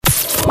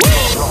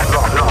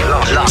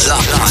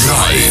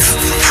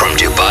from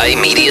Dubai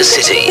Media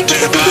City. In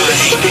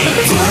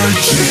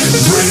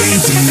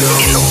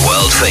the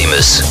world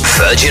famous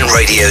Virgin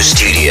Radio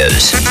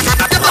Studios.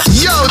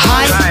 Yo!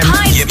 Hi.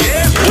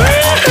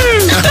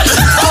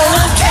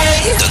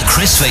 The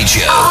Chris Fade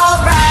Show.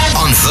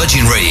 On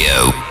Virgin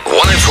Radio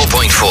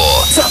 104.4.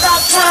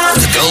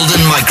 The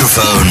golden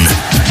microphone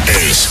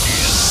is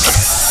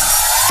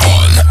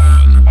on.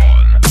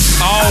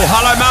 Oh,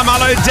 hello, Mum.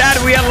 Hello,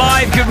 Dad. We are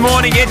live. Good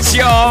morning. It's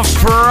your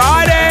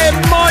Friday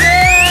morning.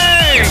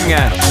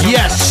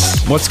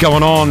 Yes. What's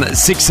going on?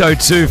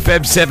 6:02,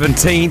 Feb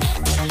 17th.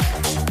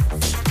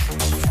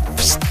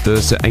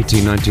 Thursday,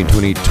 18, 19,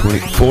 20,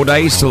 24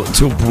 days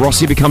till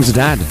Rossi becomes a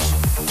dad.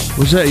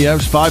 Was it? Yeah, it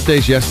was 5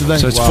 days yesterday.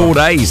 So it's 4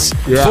 days.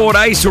 Yeah. 4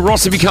 days till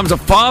Rossi becomes a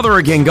father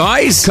again,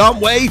 guys. Can't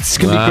wait. It's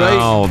going to be great.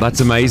 Wow,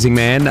 that's amazing,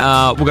 man.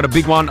 We've got a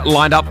big one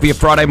lined up for your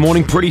Friday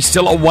morning. Pretty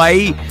still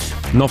away.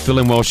 Not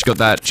feeling well. She got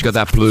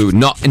that flu.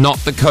 Not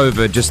the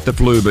COVID, just the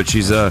flu. But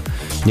she's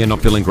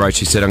not feeling great.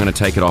 She said, I'm going to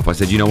take it off. I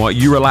said, you know what?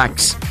 You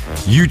relax.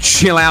 You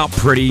chill out,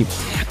 pretty.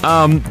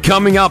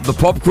 Coming up, the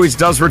pop quiz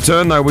does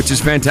return though, which is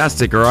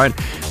fantastic. All right,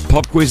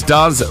 pop quiz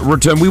does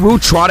return. We will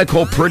try to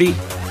call Pretty.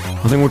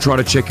 I think we'll try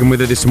to check in with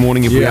her this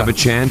morning if we have a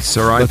chance,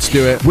 all right? Let's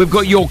do it. We've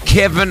got your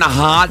Kevin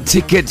Hart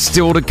ticket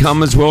still to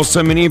come as well.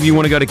 So many of you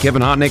want to go to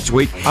Kevin Hart next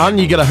week. And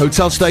you get a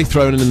hotel stay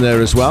thrown in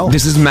there as well.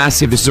 This is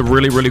massive. This is a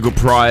really, really good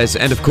prize.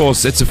 And, of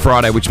course, it's a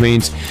Friday, which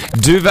means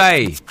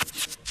Duvet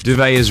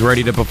is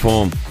ready to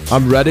perform.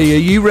 I'm ready. Are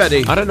you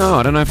ready? I don't know.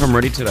 I don't know if I'm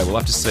ready today. We'll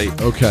have to see.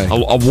 Okay.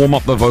 I'll warm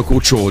up the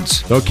vocal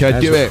chords. Okay,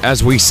 do it.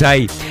 As we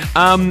say.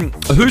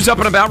 Who's up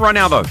and about right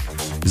now, though?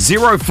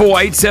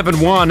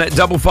 04871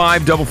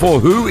 5544.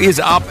 Who is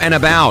up and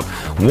about?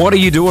 What are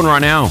you doing right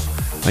now?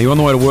 Are you on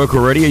the way to work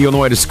already? Are you on the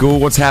way to school?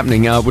 What's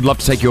happening? We'd love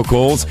to take your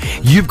calls.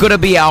 You've got to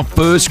be our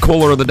first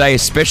caller of the day,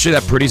 especially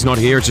that Pretty's not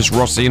here. It's just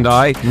Rossi and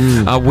I.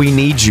 We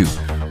need you.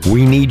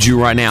 We need you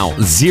right now.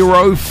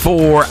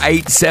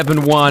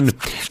 04871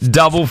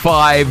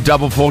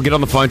 5544. Get on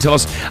the phone. Tell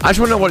us. I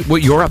just want to know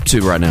what you're up to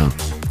right now.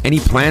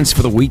 Any plans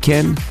for the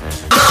weekend?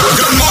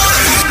 Good morning.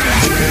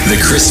 The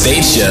Chris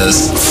Fade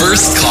Show's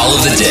first call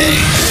of the day.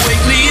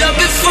 Wake me up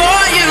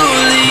before you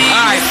leave.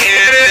 All right.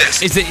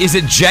 Is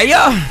it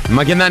Jaya? Am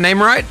I getting that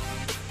name right?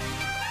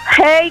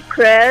 Hey,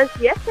 Chris.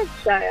 Yes,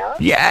 it's Jaya.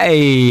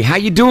 Yay. How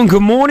you doing?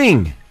 Good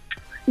morning.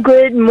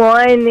 Good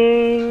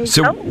morning.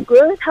 So- I'm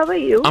good. How are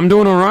you? I'm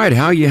doing all right.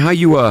 How you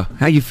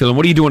feeling?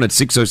 What are you doing at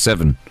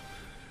 6:07?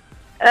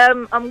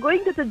 I'm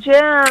going to the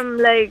gym.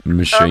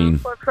 Machine.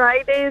 For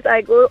Fridays,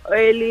 I go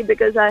early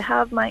because I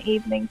have my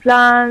evening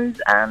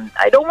plans, and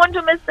I don't want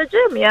to miss the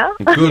gym. Yeah.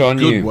 Good on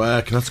you. Good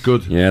work. That's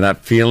good. Yeah,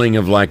 that feeling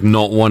of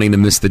not wanting to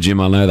miss the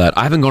gym. I know that.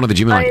 I haven't gone to the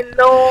gym. I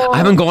know. I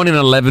haven't gone in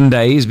 11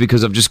 days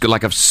because I've just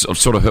I've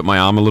sort of hurt my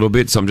arm a little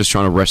bit, so I'm just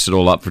trying to rest it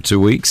all up for 2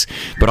 weeks.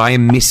 But I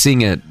am missing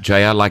it,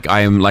 Jaya.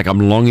 I'm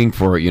longing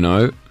for it. You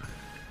know.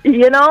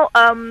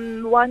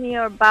 1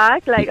 year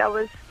back, I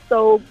was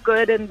so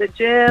good in the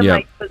gym. Yeah.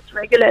 It was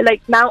regular.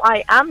 Now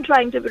I am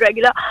trying to be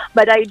regular,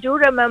 but I do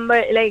remember,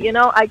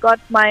 I got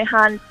my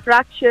hand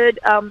fractured.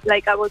 I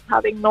was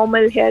having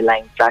normal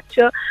hairline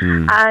fracture,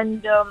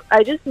 and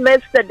I just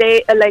missed the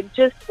day,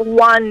 just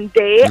one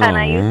day, and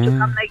I used to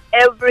come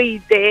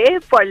every day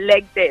for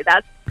leg day.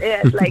 That's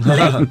it. Leg,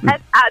 and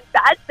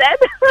that's it.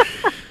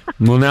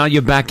 Well, now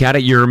you're back at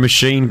it. You're a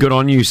machine. Good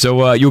on you.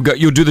 So you'll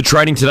do the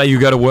training today. You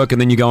go to work, and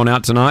then you're going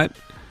out tonight.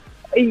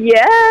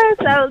 Yes,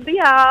 I'll be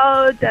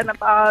out and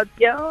about,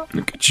 yeah.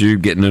 Look at you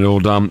getting it all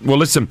done. Well,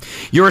 listen,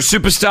 you're a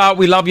superstar.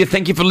 We love you.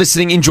 Thank you for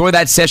listening. Enjoy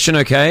that session,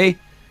 okay?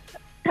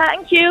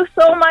 Thank you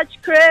so much,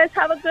 Chris.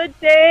 Have a good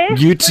day.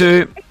 You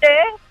too.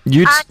 And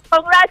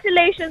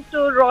congratulations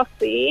to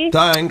Rossi.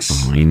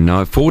 Thanks. I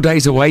know. 4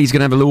 days away, he's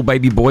going to have a little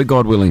baby boy,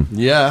 God willing.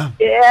 Yeah.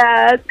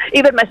 Yes.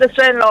 Even my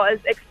sister-in-law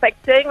is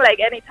expecting,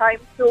 anytime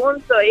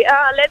soon. So,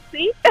 yeah, let's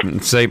see.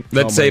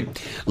 Let's say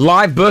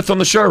live birth on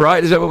the show,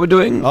 right? Is that what we're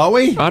doing? Are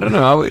we? I don't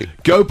know. Are we?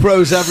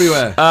 GoPros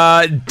everywhere.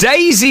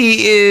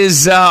 Daisy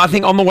is, I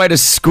think, on the way to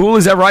school.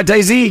 Is that right,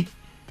 Daisy?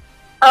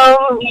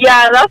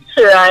 Yeah, that's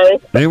right.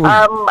 Anyway.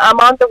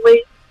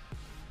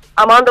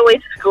 I'm on the way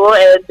to school,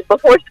 and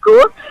before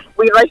school,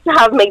 we like to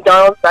have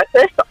McDonald's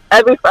breakfast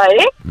every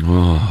Friday.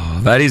 Oh,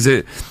 that is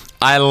it.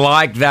 I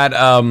like that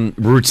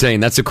routine.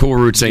 That's a cool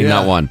routine,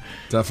 that one.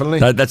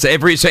 Definitely. That's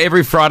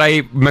every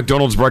Friday,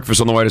 McDonald's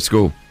breakfast on the way to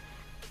school.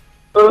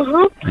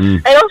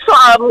 And also,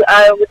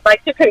 I would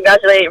like to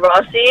congratulate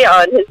Rossi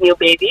on his new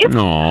baby.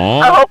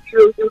 Aww. I hope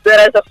you do good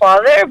as a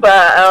father,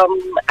 but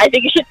I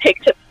think you should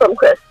take tips from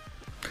Chris.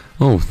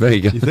 Oh, there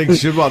you go. You think you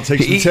should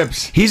take some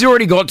tips? He's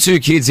already got 2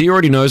 kids. He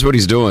already knows what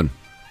he's doing.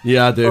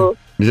 Yeah, I do.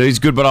 He's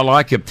good, but I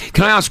like it.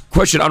 Can I ask a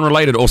question,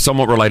 unrelated or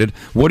somewhat related?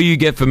 What do you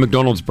get for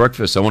McDonald's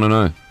breakfast? I want to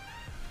know.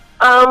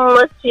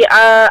 Let's see.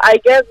 I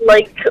get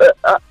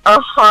a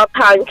hot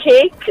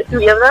pancake,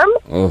 3 of them.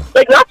 Oh.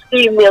 Not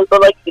 3 meals,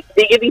 but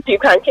they give you 3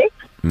 pancakes.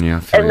 Yeah.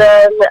 And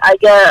then I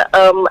get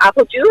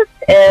apple juice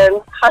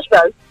and hash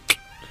browns.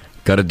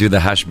 Got to do the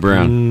hash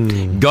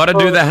brown. Got to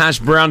do the hash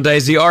brown,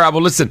 Daisy. All right,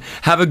 well, listen,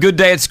 have a good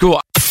day at school.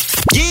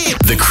 Yeah.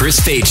 The Chris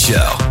Fade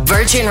Show.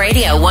 Virgin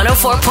Radio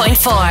 104.4.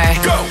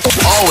 Go.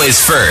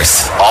 Always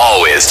first.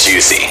 Always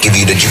juicy. Give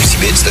you the juicy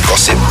bits, the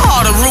gossip.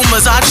 All the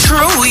rumors are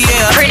true,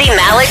 yeah. Pretty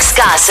Malik's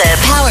Gossip.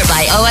 Powered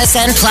by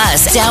OSN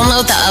Plus.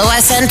 Download the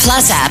OSN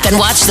Plus app and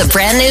watch the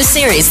brand new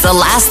series, The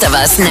Last of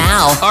Us,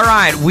 now. All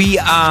right, we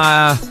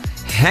are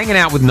hanging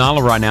out with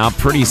Nala right now.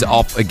 Pretty's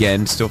off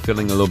again, still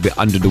feeling a little bit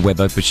under the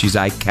weather, but she's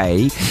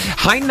okay.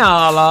 Hi,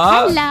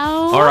 Nala.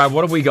 Hello. All right,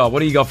 what have we got? What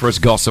do you got for us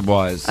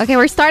gossip-wise? Okay,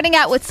 we're starting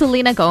out with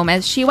Selena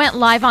Gomez. She went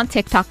live on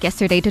TikTok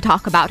yesterday to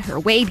talk about her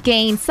weight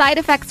gain, side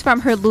effects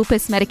from her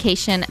lupus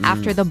medication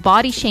after the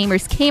body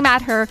shamers came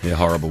at her. Yeah,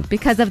 horrible.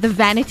 Because of the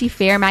Vanity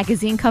Fair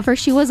magazine cover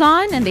she was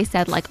on, and they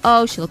said like,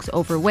 oh, she looks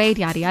overweight,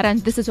 yada yada,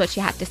 and this is what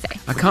she had to say.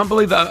 I can't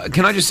believe that.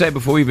 Can I just say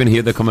before we even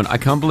hear the comment, I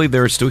can't believe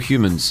there are still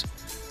humans.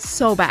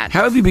 So bad.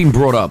 How have you been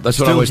brought up? That's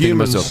what I Still always think to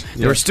humans, myself.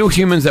 yeah. There are still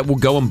humans that will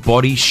go and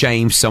body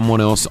shame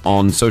someone else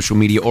on social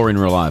media or in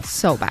real life.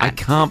 So bad. I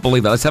can't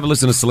believe that. Let's have a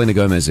listen to Selena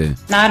Gomez here.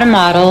 Not a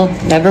model,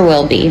 never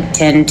will be.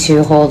 Tend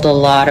to hold a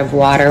lot of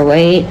water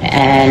weight,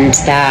 and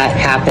that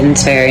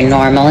happens very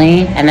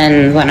normally. And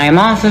then when I'm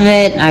off of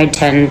it, I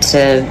tend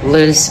to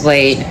lose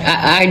weight.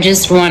 I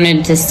just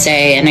wanted to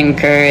say and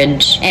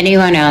encourage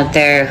anyone out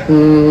there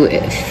who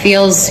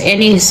feels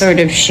any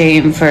sort of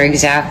shame for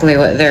exactly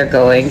what they're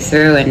going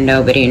through, and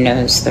nobody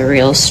knows the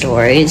real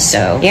story.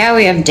 So yeah,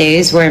 we have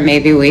days where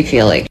maybe we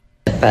feel like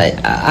shit,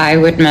 but I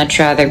would much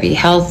rather be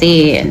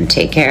healthy and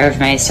take care of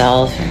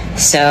myself.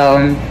 So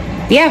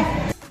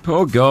yeah.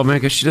 Poor girl, man,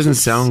 because she doesn't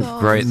sound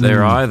great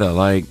there either.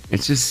 Like,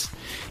 it's just...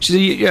 She's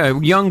a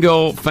young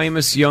girl,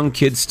 famous young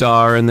kid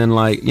star, and then,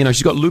 like, you know,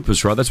 she's got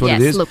lupus, right? That's what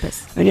it is. Yes,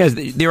 lupus. And yes,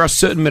 there are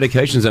certain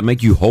medications that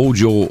make you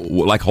hold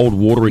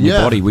water in your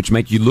body, which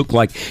make you look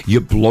like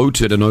you're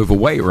bloated and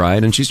overweight,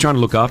 right? And she's trying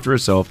to look after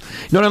herself,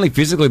 not only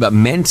physically, but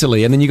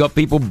mentally. And then you got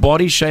people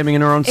body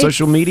shaming her on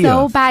social media.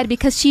 So bad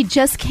because she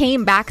just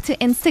came back to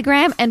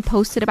Instagram and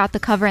posted about the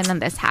cover, and then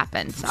this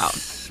happened.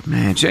 So,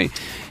 man,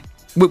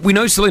 we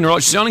know Selena,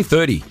 right? She's only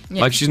 30.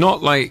 Yeah. Like, she's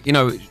not like, you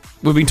know...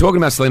 We've been talking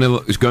about Selena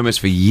Gomez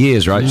for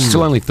years, right? She's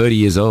still only 30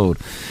 years old.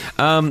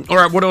 All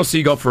right, what else do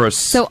you got for us?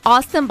 So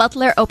Austin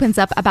Butler opens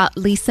up about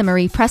Lisa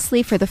Marie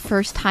Presley for the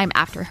first time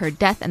after her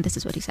death, and this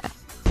is what he said.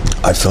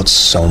 I felt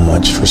so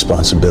much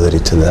responsibility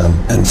to them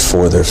and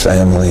for their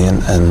family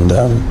and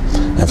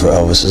for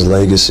Elvis's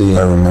legacy.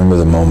 I remember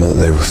the moment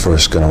that they were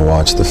first going to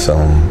watch the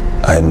film.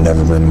 I had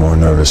never been more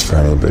nervous for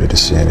anybody to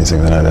see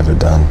anything that I'd ever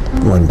done.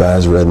 When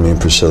Baz read me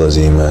Priscilla's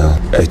email,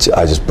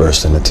 I just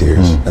burst into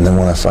tears. And then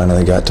when I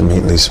finally got to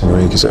meet Lisa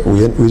Marie, because we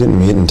didn't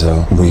meet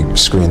until we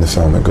screened the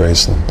film at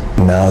Graceland.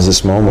 Now is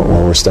this moment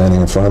where we're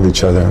standing in front of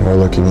each other and we're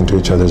looking into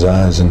each other's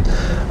eyes, and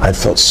I'd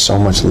felt so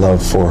much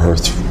love for her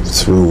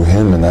through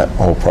him in that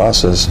whole process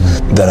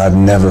that I've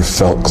never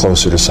felt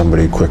closer to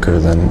somebody quicker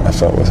than I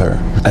felt with her.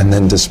 And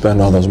then to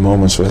spend all those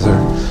moments with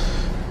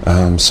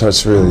her, so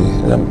it's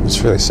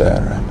really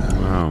sad right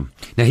now. Wow.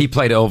 Now, he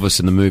played Elvis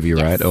in the movie,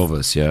 right?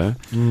 Elvis, yeah?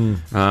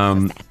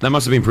 That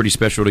must have been pretty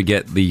special to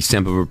get the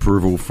stamp of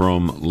approval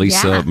from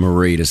Lisa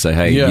Marie to say,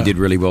 hey, you did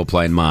really well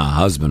playing my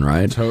husband,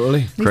 right?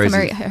 Totally. Lisa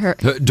Marie, her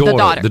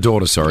daughter. The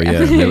daughter, sorry,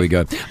 yeah. There we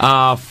go.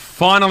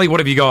 Finally, what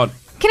have you got?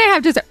 Can I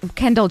have just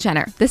Kendall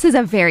Jenner? This is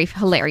a very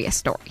hilarious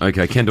story.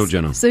 Okay, Kendall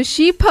Jenner. So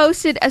she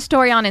posted a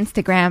story on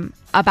Instagram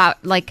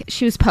about, like,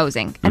 she was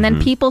posing. And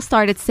then people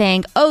started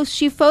saying, oh,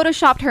 she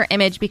photoshopped her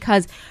image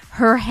because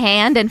her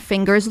hand and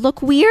fingers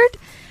look weird.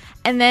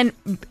 And then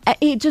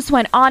it just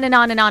went on and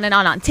on and on and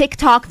on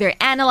TikTok. They're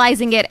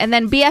analyzing it. And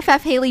then BFF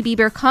Hailey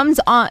Bieber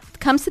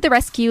comes to the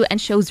rescue and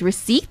shows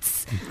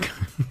receipts.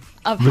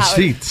 Of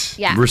Receipts.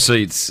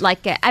 Receipts.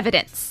 Like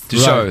evidence. To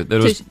show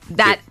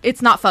that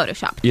it's not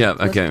photoshopped. Yeah,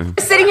 okay.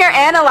 Sitting here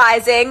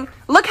analyzing.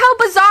 Look how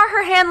bizarre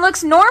her hand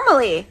looks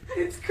normally.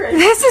 It's crazy.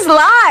 This is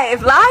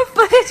live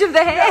footage of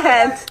the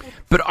hand.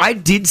 But I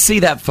did see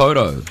that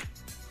photo.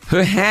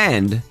 Her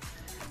hand,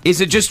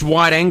 is it just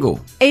wide angle?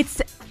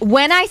 It's,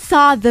 when I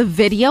saw the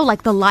video,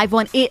 like the live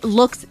one, it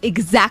looks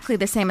exactly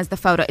the same as the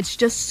photo. It's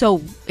just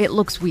it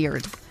looks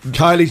weird.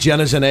 Kylie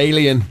Jenner's an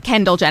alien.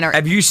 Kendall Jenner.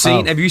 Have you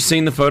seen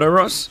the photo,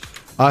 Ross?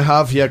 I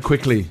have, yeah,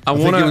 quickly. I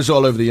think it was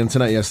all over the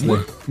internet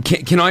yesterday.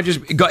 Can I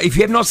just... If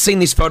you have not seen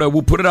this photo,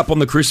 we'll put it up on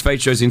the Chris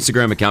Fade Show's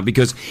Instagram account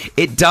because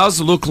it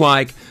does look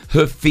like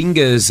her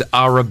fingers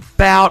are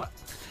about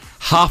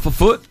half a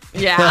foot.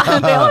 Yeah,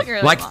 they look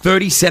really like long.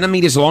 30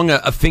 centimeters long,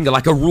 a finger,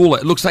 like a ruler.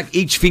 It looks like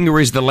each finger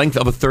is the length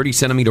of a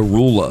 30-centimeter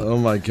ruler. Oh,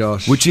 my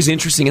gosh. Which is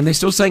interesting, and they're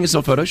still saying it's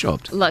not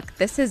photoshopped. Look,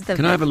 this is the...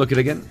 Can I have a look at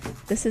it again?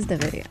 This is the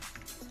video.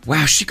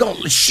 Wow, she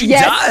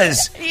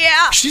Yes. does.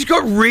 Yeah. She's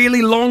got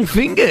really long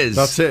fingers.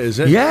 That's it, is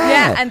it?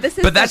 Yeah. And this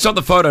is but that's not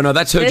the photo. No,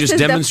 that's her just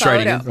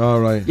demonstrating it. All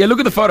right. Yeah, look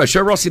at the photo.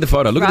 Show Rossi the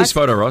photo. Look at this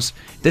photo, Ross.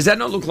 Does that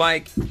not look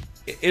like...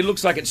 It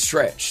looks like it's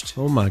stretched.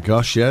 Oh, my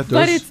gosh, yeah, it does.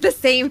 But it's the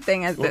same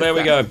thing as Well, this. there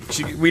we go.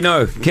 We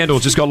know.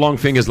 Kendall's just got long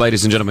fingers,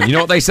 ladies and gentlemen. You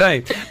know what they say.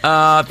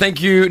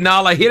 Thank you,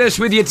 Nala. Hit us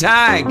with your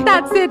tag.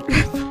 That's it.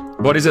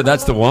 What is it?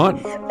 That's the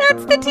what?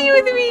 That's the tea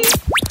with me.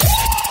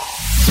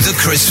 The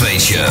Chris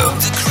Fade Show.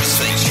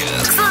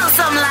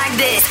 Something like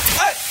this.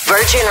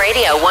 Virgin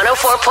Radio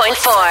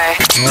 104.4.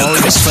 The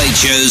Chris Fade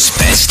Show's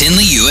best in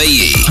the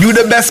UAE. You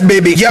the best,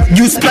 baby. Yep,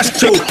 you splash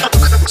too.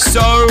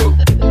 So,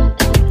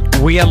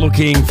 we are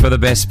looking for the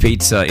best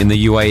pizza in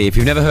the UAE. If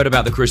you've never heard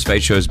about the Chris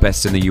Fade Show's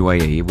best in the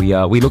UAE,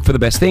 we look for the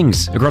best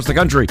things across the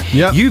country.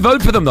 Yeah. You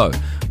vote for them, though.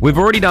 We've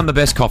already done the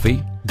best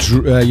coffee.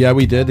 Yeah,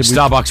 we did.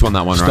 Starbucks won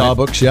that one, right?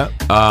 Starbucks, yeah.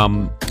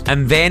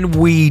 And then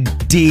we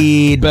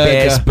did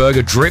best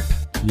burger drip.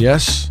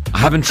 Yes. I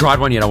haven't tried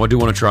one yet. I do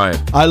want to try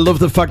it. I love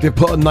the fact they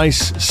put a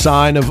nice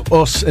sign of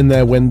us in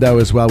their window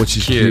as well, which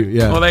is cute.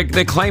 Yeah. Well,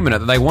 they're claiming it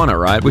that they won it,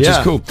 right? Which is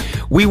cool.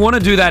 We want to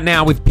do that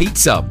now with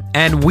pizza,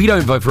 and we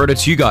don't vote for it.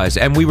 It's you guys,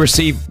 and we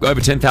receive over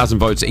 10,000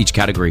 votes each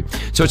category.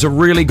 So it's a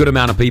really good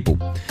amount of people.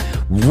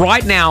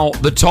 Right now,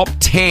 the top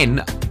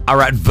 10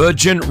 are at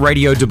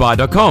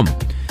virginradiodubai.com.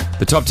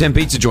 The top 10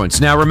 pizza joints.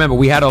 Now, remember,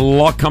 we had a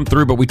lot come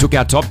through, but we took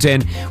our top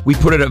 10. We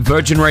put it at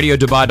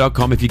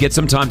virginradiodubai.com. If you get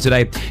some time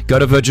today, go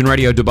to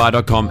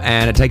virginradiodubai.com,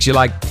 and it takes you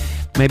like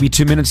maybe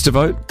 2 minutes to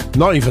vote.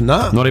 Not even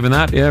that. Not even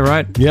that, yeah,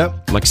 right?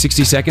 Yep. Like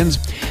 60 seconds.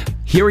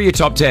 Here are your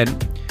top 10.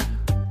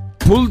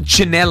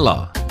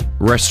 Pulcinella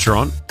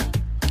Restaurant,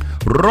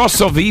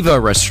 Rosso Vivo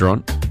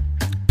Restaurant,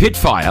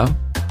 Pitfire,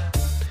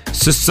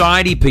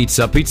 Society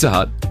Pizza, Pizza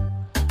Hut,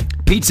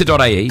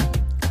 Pizza.ae,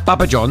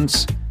 Papa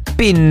John's,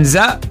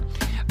 Pinza,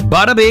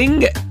 Bada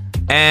Bing,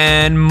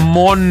 and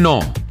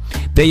Mono.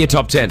 They're your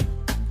top 10.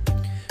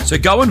 So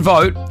go and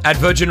vote at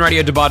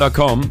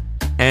virginradiodubai.com,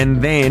 and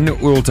then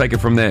we'll take it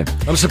from there.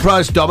 I'm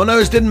surprised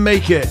Domino's didn't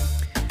make it.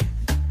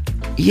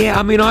 Yeah,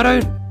 I mean, I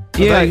don't...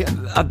 Yeah,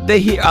 are they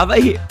here? Are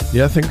they here?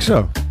 Yeah, I think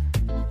so.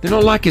 They're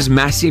not like as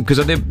massive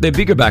because they're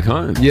bigger back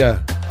home.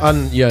 Yeah,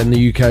 and in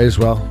the UK as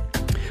well.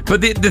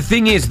 But the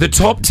thing is, the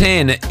top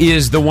 10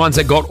 is the ones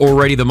that got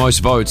already the most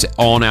votes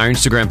on our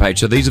Instagram page.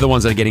 So these are the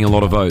ones that are getting a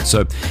lot of votes.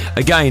 So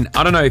again,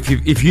 I don't know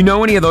if you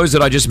know any of those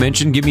that I just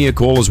mentioned, give me a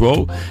call as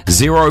well.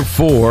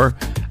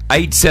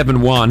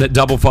 04871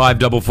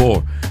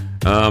 5544.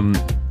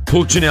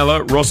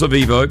 Pulcinella, Rosso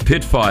Vivo,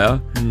 Pitfire,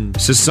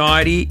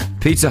 Society,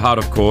 Pizza Hut,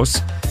 of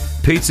course,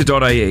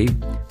 Pizza.ae,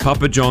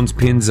 Papa John's,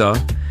 Pinza,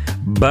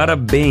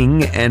 Bada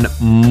Bing, and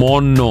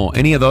Mono.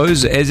 Any of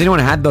those? Has anyone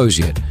had those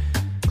yet?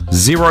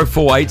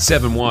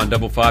 04871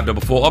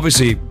 5544.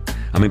 Obviously,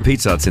 I mean,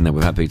 Pizza Hut's in there.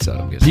 We've had Pizza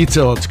Hut, I'm guessing.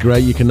 Pizza Hut's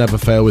great. You can never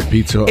fail with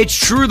Pizza Hut. It's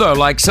true, though.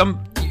 Like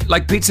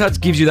Pizza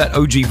Hut gives you that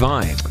OG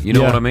vibe. You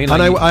know what I mean?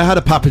 Like, and I had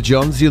a Papa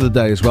John's the other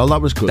day as well.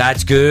 That was good.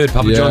 That's good.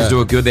 Papa John's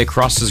do it good. Their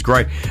crust is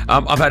great.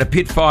 I've had a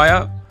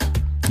Pitfire.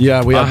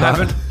 Yeah, we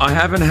have I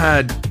haven't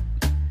had...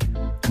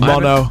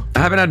 Mono. I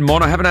haven't had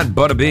Mono. I haven't had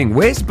Bada Bing.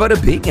 Where's Bada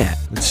Bing at?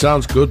 It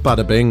sounds good,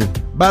 Bada Bing.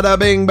 Bada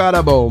Bing,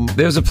 Bada Boom.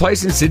 There's a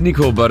place in Sydney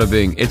called Bada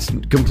Bing. It's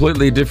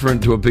completely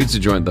different to a pizza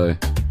joint, though.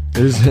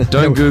 Is it?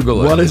 Don't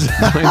Google it. What is it?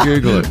 Don't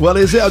Google it. What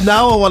is it?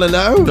 Now I want to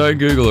know. Don't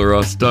Google it,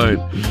 Ross. Don't.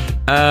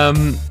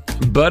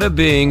 Bada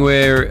Bing,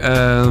 where...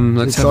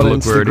 let's have a look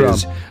Instagram. where it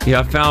is.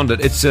 Yeah, I found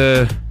it. It's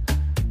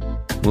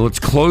well, it's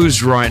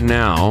closed right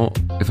now.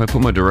 If I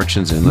put my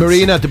directions in.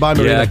 Marina, Dubai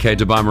Marina. Yeah, okay,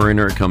 Dubai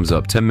Marina, it comes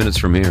up. 10 minutes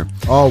from here.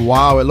 Oh,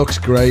 wow, it looks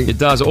great. It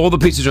does. All the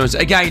pizza joints.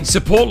 Again,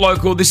 support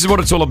local. This is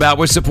what it's all about.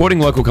 We're supporting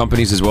local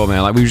companies as well,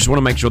 man. Like, we just want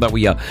to make sure that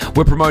we're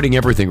promoting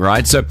everything,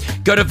 right? So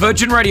go to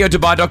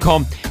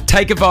virginradiodubai.com.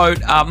 Take a vote.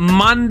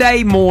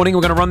 Monday morning, we're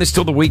going to run this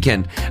till the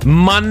weekend.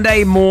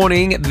 Monday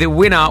morning, the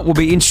winner will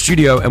be in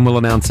studio and we'll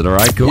announce it, all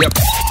right? Cool. Yep.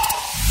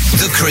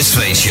 The Chris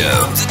Fade Show.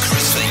 The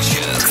Chris Fade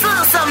Show.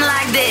 Something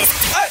like this.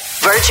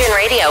 Virgin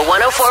Radio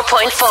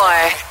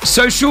 104.4.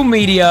 Social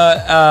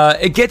media,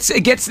 it gets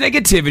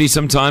negativity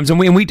sometimes, and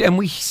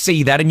we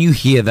see that, and you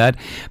hear that.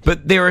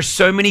 But there are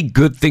so many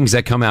good things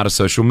that come out of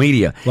social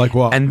media. Like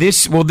what? And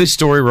this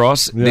story,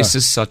 Ross. Yeah. This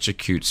is such a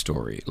cute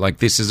story. Like,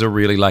 this is a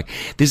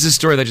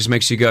story that just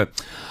makes you go,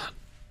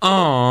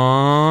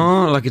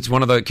 aww. Like, it's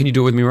one of the. Can you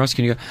do it with me, Ross?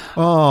 Can you go,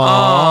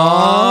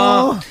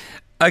 aww?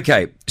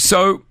 Okay,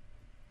 so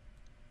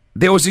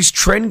there was this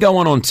trend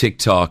going on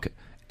TikTok.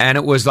 And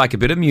it was like a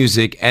bit of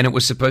music, and it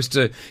was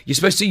you're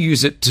supposed to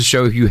use it to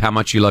show you how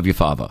much you love your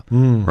father,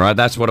 right?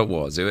 That's what it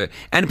was.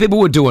 And people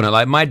were doing it.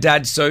 Like, my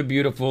dad's so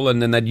beautiful,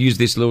 and then they'd use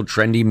this little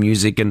trendy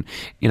music, and,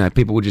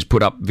 people would just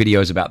put up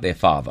videos about their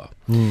father.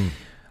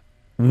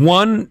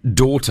 One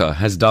daughter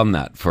has done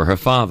that for her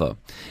father.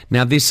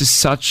 Now, this is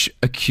such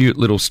a cute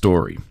little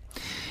story.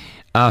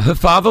 Her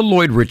father,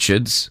 Lloyd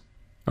Richards,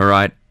 all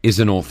right, is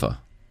an author.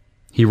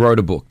 He wrote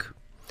a book.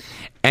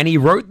 And he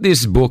wrote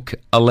this book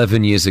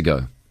 11 years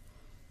ago.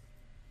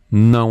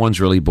 No one's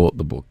really bought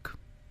the book.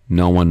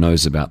 No one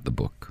knows about the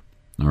book.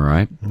 All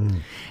right?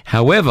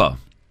 However,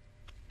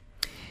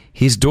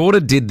 his daughter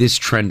did this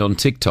trend on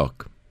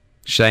TikTok,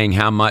 saying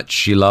how much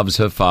she loves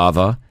her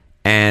father,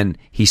 and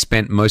he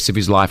spent most of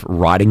his life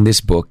writing this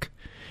book,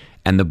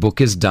 and the book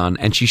is done,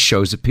 and she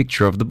shows a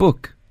picture of the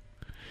book.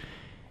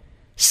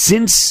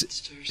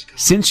 Since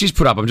she's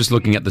put up, I'm just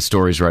looking at the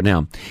stories right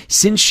now.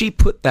 Since she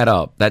put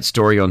that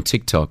story on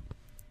TikTok,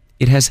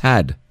 it has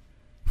had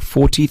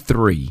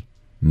 43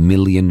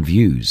 million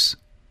views,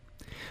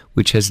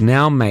 which has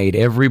now made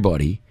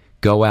everybody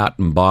go out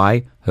and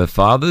buy her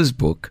father's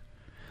book,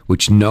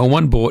 which no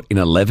one bought in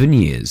 11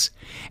 years,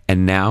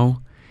 and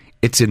now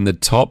it's in the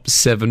top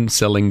 7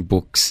 selling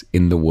books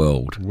in the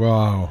world.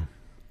 Wow.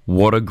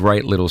 What a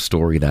great little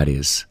story that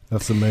is.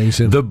 That's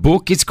amazing. The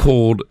book is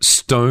called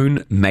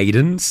Stone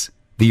Maidens.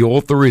 The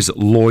author is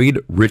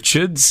Lloyd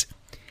Richards.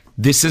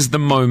 This is the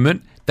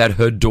moment that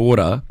the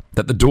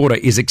daughter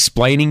is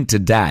explaining to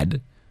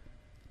Dad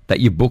that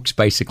your book's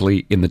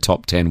basically in the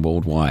top 10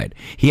 worldwide.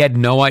 He had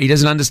no idea. He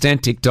doesn't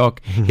understand TikTok.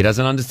 He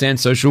doesn't understand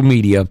social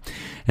media.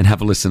 And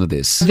have a listen to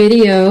this.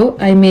 Video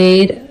I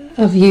made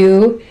of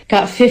you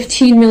got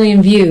 15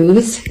 million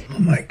views. Oh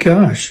my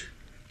gosh.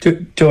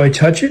 Do I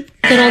touch it?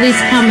 Look at all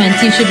these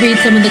comments. You should read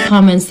some of the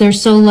comments. They're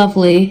so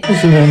lovely.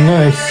 Isn't that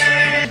nice?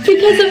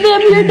 Because of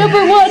them, you're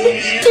number 1.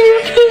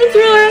 Dear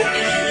Pedro,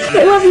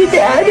 I love you,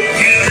 Dad.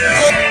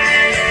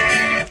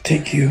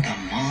 Thank you.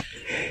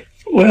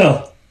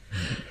 Well,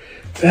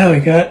 we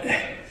got...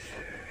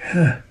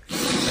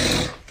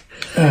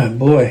 Oh,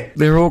 boy.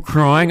 They're all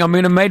crying. I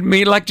mean, it made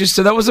me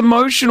that was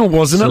emotional,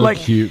 wasn't it?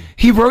 Cute.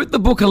 He wrote the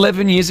book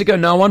 11 years ago.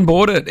 No one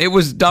bought it. It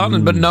was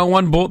done, but no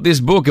one bought this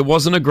book. It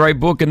wasn't a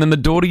great book. And then the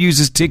daughter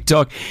uses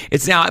TikTok.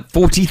 It's now at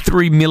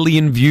 43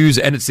 million views,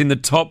 and it's in the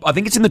top, I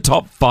think it's in the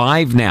top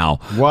 5 now.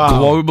 Wow.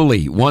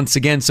 Globally, once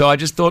again. So I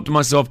just thought to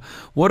myself,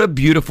 what a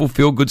beautiful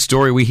feel-good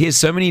story. We hear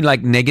so many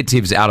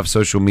negatives out of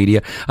social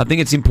media. I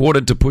think it's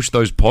important to push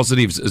those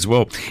positives as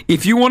well.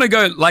 If you want to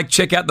go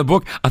check out the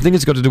book, I think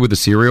it's got to do with a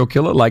serial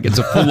killer. It's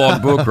a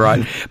full-on book,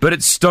 right? But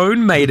it's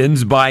Stone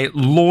Maidens by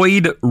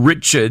Lloyd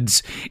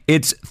Richards.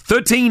 It's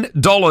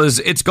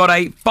 $13. It's got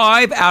a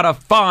 5 out of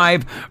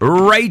 5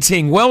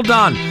 rating. Well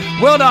done.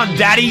 Well done,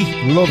 Daddy.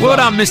 Well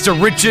done,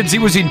 Mr. Richards. He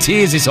was in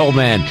tears, this old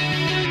man.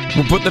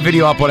 We'll put the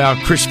video up on our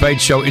Chris Fade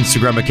Show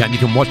Instagram account. You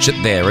can watch it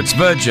there. It's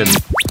Virgin.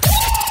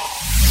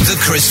 The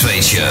Chris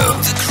Fade Show.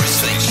 The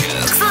Chris Fade Show.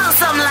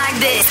 Something like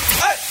this.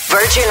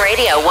 Virgin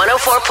Radio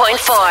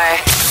 104.4.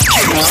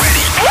 Get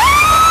ready.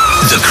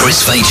 The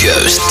Chris Fade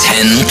Show's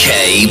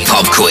 10K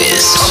pop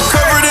quiz. I'm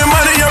covered in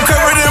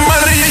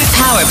money.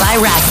 Powered by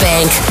Rack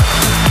Bank.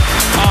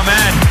 Oh,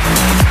 man.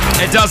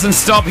 It doesn't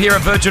stop here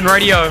at Virgin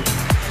Radio.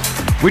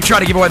 We try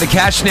to give away the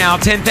cash now.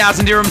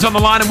 10,000 dirhams on the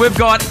line, and we've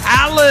got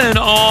Alan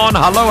on.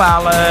 Hello,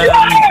 Alan.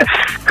 Yes!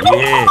 Come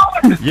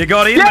on! You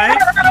got in, mate.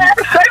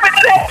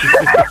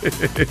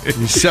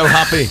 He's so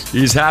happy.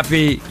 He's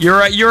happy.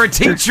 You're a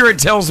teacher, it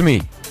tells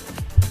me.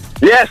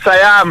 Yes, I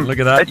am. Look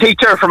at that. A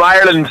teacher from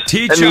Ireland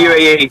in the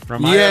UAE.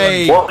 From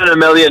Ireland. 1 in a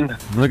million.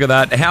 Look at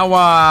that.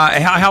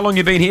 How long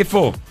you been here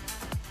for?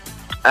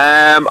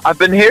 I've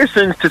been here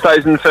since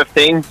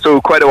 2015,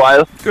 so quite a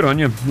while. Good on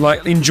you.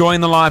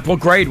 Enjoying the life. What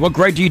grade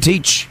do you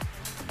teach?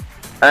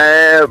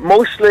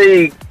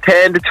 Mostly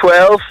 10 to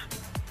 12.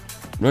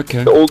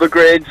 Okay. The older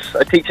grades.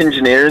 I teach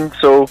engineering,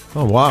 so...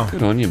 Oh, wow.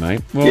 Good on you,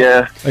 mate. Well,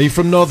 yeah. Are you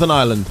from Northern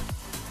Ireland?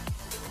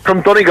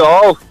 From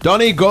Donegal.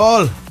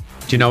 Donegal.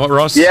 Do you know it,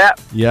 Ross? Yeah.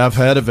 Yeah, I've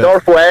heard of it.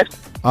 Northwest.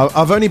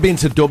 I've only been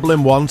to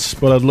Dublin once,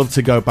 but I'd love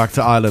to go back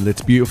to Ireland.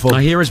 It's beautiful.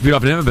 I hear it's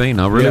beautiful. I've never been.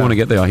 I really want to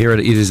get there. I hear it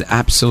is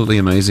absolutely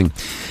amazing.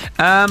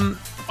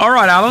 All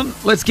right, Alan,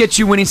 let's get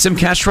you winning some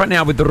cash right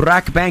now with the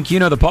Rack Bank. You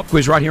know the pop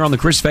quiz right here on the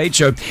Chris Fade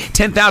Show.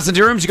 10,000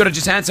 dirhams. You've got to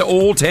just answer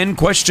all 10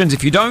 questions.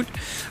 If you don't,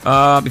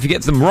 if you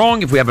get them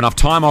wrong, if we have enough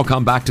time, I'll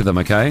come back to them,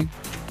 okay?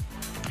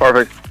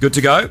 Perfect. Good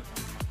to go?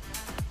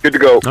 Good to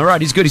go. All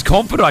right, he's good. He's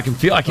confident. I can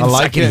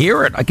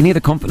hear it. I can hear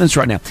the confidence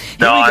right now.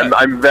 No,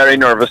 I'm very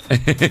nervous.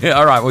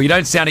 All right, well, you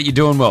don't sound it. You're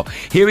doing well.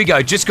 Here we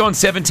go. Just gone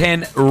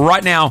 7:10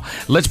 right now.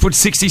 Let's put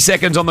 60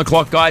 seconds on the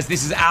clock, guys.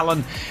 This is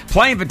Alan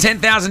playing for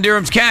 10,000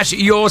 dirhams cash.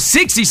 Your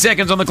 60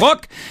 seconds on the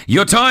clock.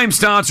 Your time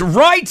starts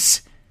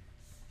right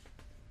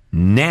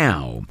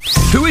now.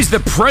 Who is the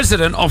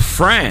president of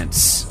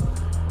France?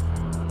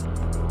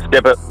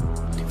 Skip it.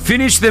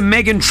 Finish the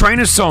Meghan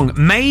Trainor song.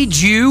 Made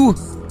You...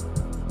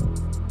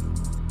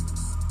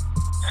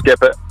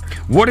 Skip it.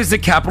 What is the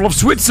capital of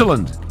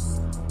Switzerland?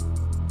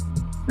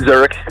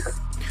 Zurich.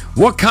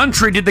 What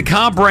country did the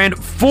car brand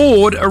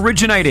Ford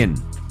originate in?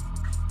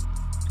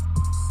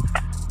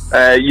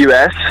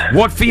 US.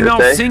 What female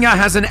USA. singer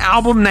has an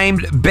album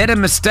named Better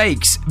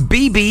Mistakes?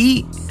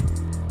 BB.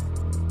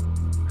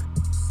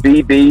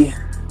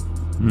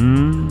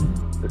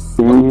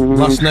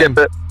 Last name. Skip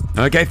it.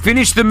 Okay,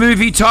 finish the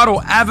movie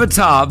title.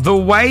 Avatar, The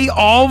Way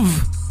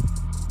of...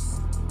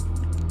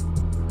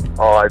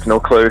 Oh, I have no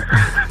clue.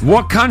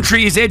 What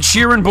country is Ed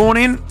Sheeran born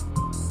in?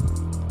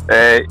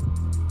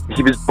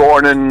 He was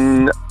born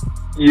in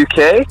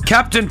UK.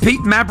 Captain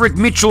Pete Maverick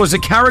Mitchell is a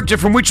character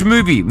from which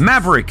movie?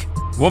 Maverick.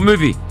 What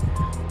movie?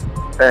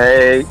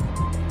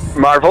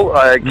 Marvel.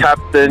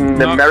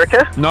 Captain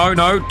America. No.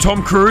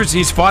 Tom Cruise.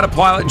 He's fighter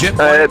pilot. Jet.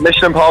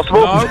 Mission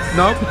Impossible.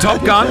 No.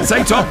 Top Gun.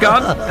 Say Top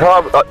Gun.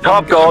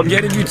 Top Gun. I'm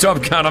getting you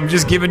Top Gun. I'm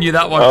just giving you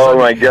that one. Oh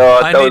my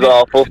God, that was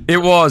awful. It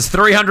was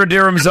 300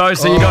 dirhams though,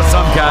 so you got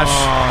some cash.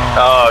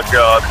 Oh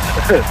God.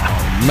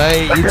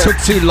 Mate, you took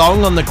too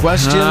long on the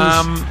questions.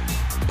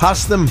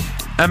 Pass them.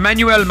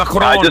 Emmanuel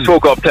Macron. I just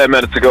woke up 10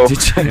 minutes ago.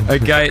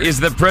 Okay, is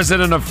the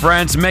president of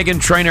France,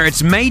 Meghan Trainor.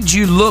 It's Made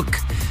You Look.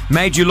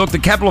 The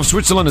capital of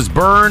Switzerland is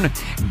Bern.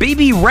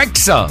 Bibi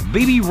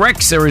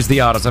Rexha is the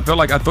artist. I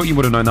thought you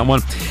would have known that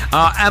one.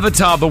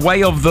 Avatar, The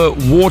Way of the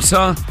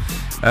Water.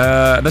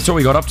 That's what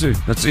we got up to.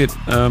 That's it.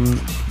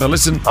 But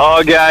listen.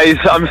 Oh, guys,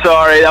 I'm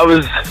sorry.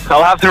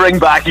 I'll have to ring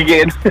back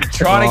again.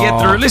 Try to get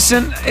through.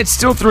 Listen, it's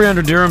still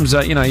 300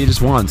 dirhams. You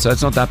just won, so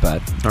it's not that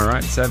bad. All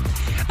right. So,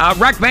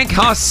 Rack Bank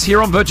Huss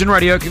here on Virgin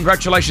Radio.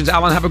 Congratulations,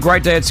 Alan. Have a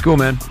great day at school,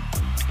 man.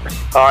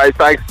 All right,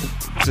 thanks.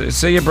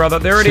 See you, brother.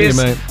 There it is.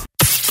 See you, mate.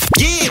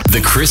 Yeah. The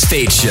Chris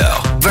Fade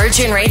Show.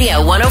 Virgin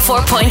Radio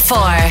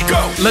 104.4.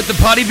 Go. Let the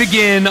party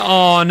begin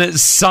on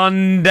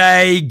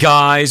Sunday,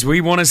 guys.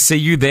 We want to see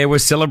you there. We're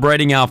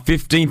celebrating our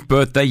 15th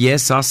birthday.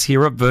 Yes, us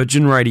here at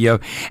Virgin Radio.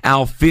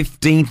 Our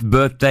 15th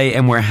birthday,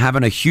 and we're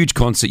having a huge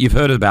concert. You've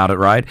heard about it,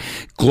 right?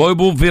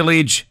 Global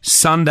Village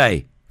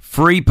Sunday.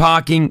 Free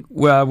parking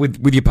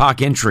with your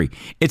park entry.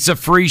 It's a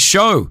free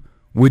show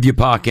with your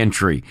park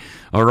entry.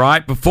 All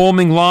right?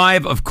 Performing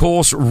live, of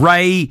course,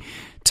 Ray,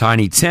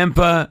 Tiny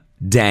Temper,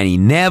 Danny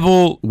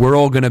Neville. We're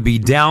all going to be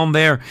down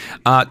there.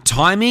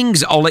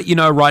 Timings, I'll let you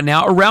know right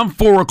now. Around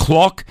 4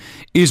 o'clock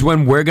is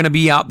when we're going to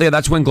be out there.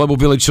 That's when Global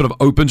Village sort of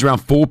opens, around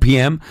 4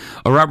 p.m.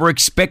 All right, we're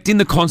expecting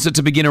the concert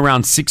to begin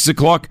around 6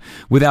 o'clock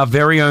with our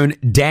very own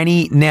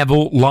Danny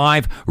Neville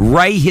live.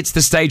 Ray hits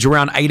the stage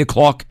around 8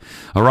 o'clock.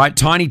 All right,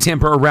 Tiny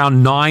Temper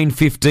around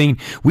 9:15.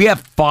 We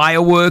have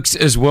fireworks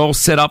as well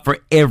set up for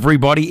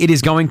everybody. It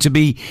is going to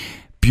be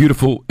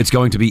beautiful. It's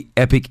going to be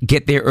epic.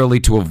 Get there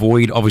early to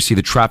avoid, obviously,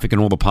 the traffic and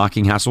all the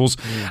parking hassles.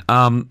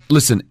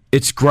 Listen,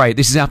 it's great.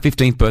 This is our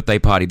 15th birthday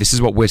party. This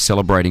is what we're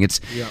celebrating. It's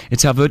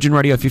our Virgin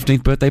Radio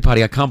 15th birthday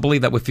party. I can't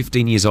believe that we're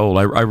 15 years old.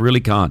 I really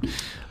can't.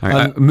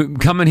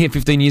 Coming here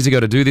 15 years ago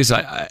to do this,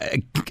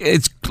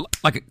 it's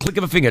like a click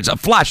of a finger. It's a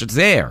flash. It's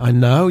there. I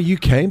know. You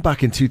came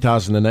back in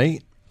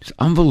 2008. It's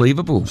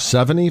unbelievable.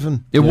 7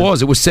 even. It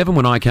was 7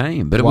 when I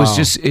came, but it was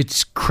just,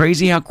 it's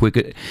crazy how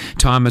quick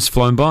time has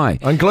flown by.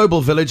 And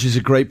Global Village is a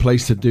great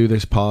place to do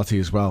this party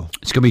as well.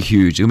 It's going to be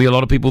huge. There's going to be a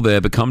lot of people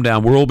there, but come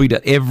down. We'll all be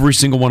down. Every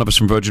single one of us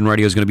from Virgin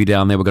Radio is going to be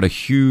down there. We've got a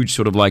huge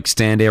sort of like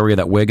stand area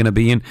that we're going to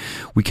be in.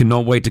 We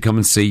cannot wait to come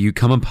and see you.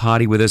 Come and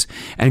party with us.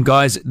 And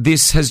guys,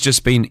 this has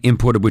just been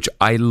imported, which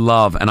I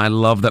love, and I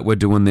love that we're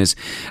doing this.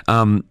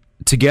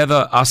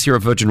 Together, us here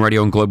at Virgin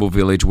Radio and Global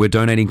Village, we're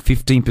donating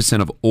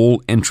 15% of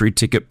all entry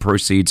ticket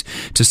proceeds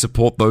to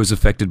support those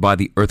affected by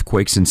the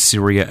earthquakes in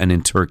Syria and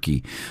in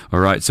Turkey.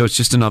 All right, so it's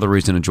just another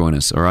reason to join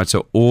us. All right,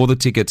 so all the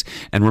tickets,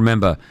 and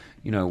remember,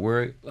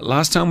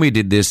 last time we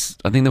did this,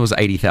 I think there was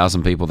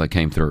 80,000 people that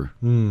came through.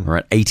 All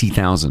right,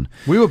 80,000.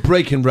 We were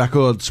breaking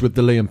records with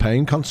the Liam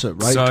Payne concert,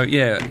 right? So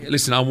yeah,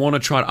 listen, I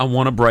want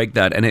to break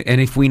that, and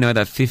if we know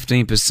that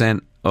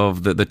 15%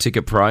 of the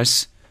ticket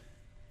price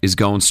is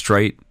going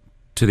straight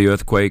to the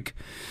earthquake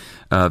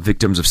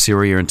victims of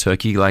Syria and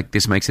Turkey, like,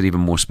 this makes it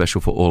even more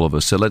special for all of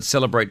us. So let's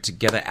celebrate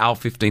together our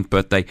 15th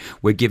birthday.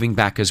 We're giving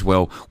back as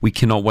well. We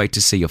cannot wait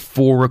to see you.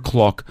 4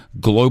 o'clock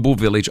Global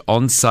Village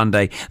on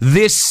Sunday.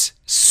 This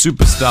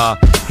superstar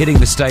hitting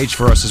the stage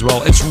for us as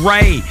well. It's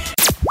Ray.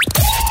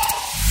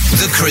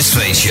 The Chris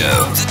Fade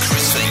Show.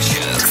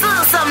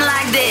 Something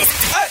like this.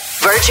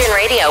 Virgin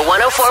Radio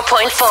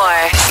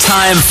 104.4.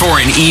 Time for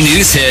an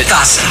e-news hit.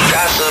 Gossip.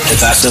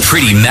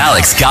 Pretty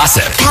Malik's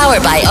Gossip.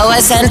 Powered by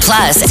OSN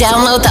Plus.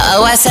 Download the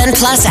OSN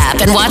Plus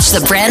app and watch the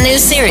brand new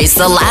series,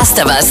 The Last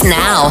of Us,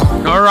 now.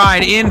 All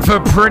right, in for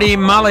Pretty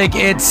Malik,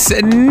 it's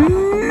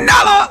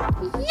Nala.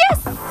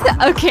 Yes.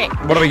 Okay.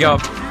 What do we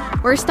got?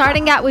 We're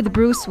starting out with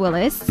Bruce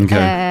Willis.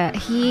 Okay.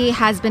 He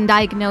has been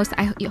diagnosed,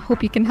 I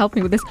hope you can help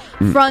me with this,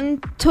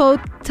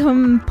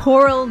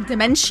 frontotemporal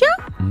dementia?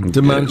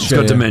 Dementia. He's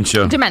got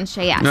dementia.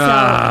 Dementia,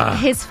 yeah. So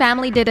his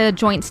family did a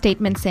joint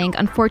statement saying,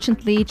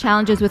 unfortunately,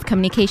 challenges with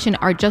communication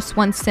are just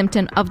one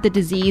symptom of the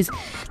disease.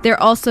 There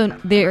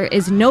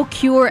is no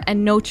cure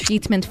and no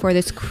treatment for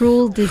this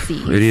cruel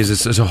disease. It is.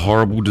 It's a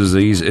horrible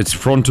disease. It's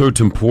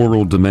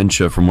frontotemporal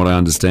dementia, from what I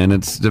understand.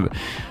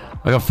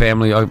 I got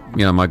family.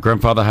 My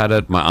grandfather had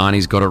it. My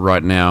auntie's got it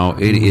right now.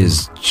 It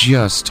is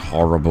just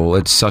horrible.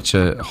 It's such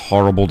a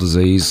horrible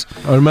disease.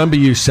 I remember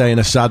you saying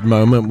a sad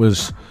moment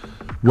was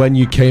when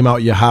you came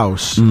out your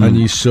house and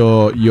you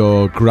saw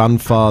your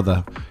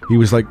grandfather. He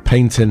was like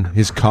painting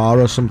his car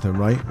or something,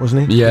 right?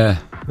 Wasn't he? Yeah.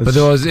 But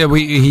there was when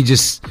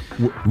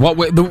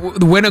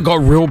it got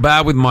real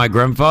bad with my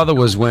grandfather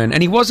was when,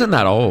 and he wasn't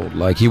that old.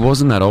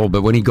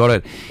 But when he got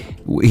it,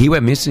 he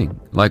went missing.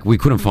 Like, we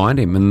couldn't find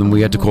him, and then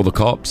we had to call the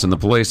cops and the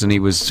police, and he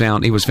was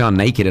found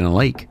naked in a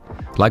lake,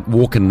 like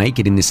walking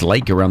naked in this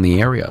lake around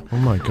the area. Oh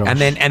my gosh.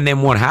 And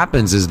then what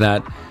happens is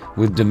that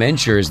with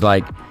dementia is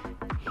like,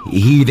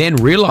 he then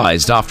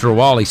realized after a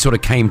while, he sort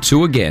of came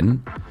to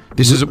again.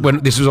 This was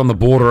on the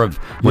border of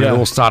when it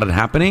all started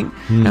happening,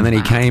 and then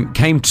he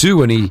came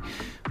to, and he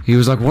he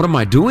was like, what am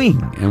I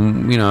doing?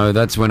 And, you know,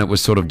 that's when it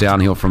was sort of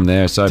downhill from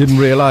there. So Didn't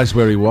realise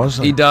where he was.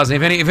 he does.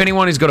 If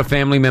anyone has got a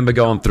family member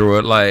going through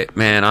it, like,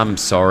 man, I'm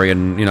sorry.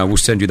 And, you know, we'll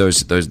send you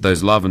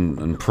those love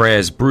and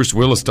prayers. Bruce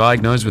Willis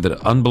diagnosed with it.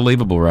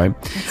 Unbelievable, right?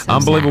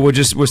 Unbelievable.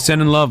 We're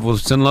sending love. We'll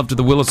send love to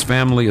the Willis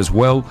family as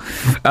well.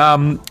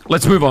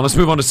 Let's move on. Let's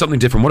move on to something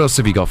different. What else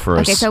have you got for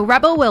us? Okay, so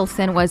Rebel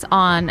Wilson was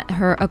on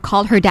her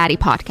Call Her Daddy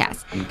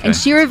podcast, and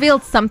she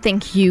revealed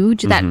something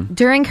huge that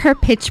during her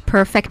Pitch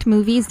Perfect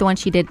movies, the one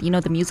she did, you know,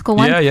 the musical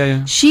one,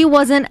 Yeah. she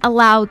wasn't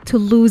allowed to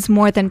lose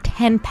more than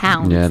 10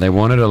 pounds. Yeah, they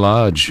wanted a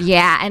large.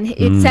 Yeah, and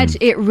it said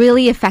it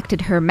really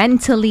affected her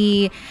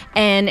mentally,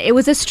 and it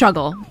was a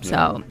struggle.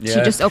 So she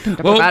just opened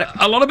up about it.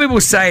 A lot of people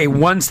say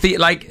once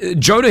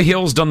Jonah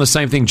Hill's done the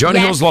same thing. Jonah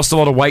Hill's lost a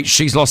lot of weight.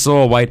 She's lost a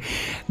lot of weight.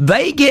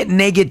 They get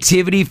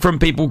negativity from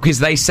people because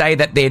they say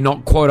that they're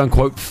not quote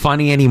unquote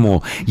funny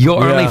anymore.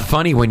 You're only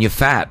funny when you're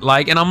fat.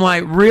 And I'm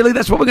like, really?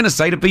 That's what we're going to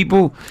say to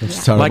people?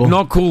 That's terrible. Like,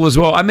 not cool as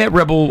well. I met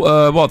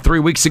Rebel, 3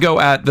 weeks ago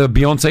at the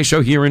Beyonce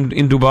show here in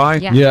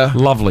Dubai. Yeah.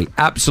 Lovely.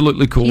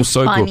 Absolutely cool. She's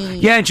so funny. cool.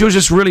 Yeah, and she was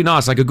just really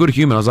nice, like a good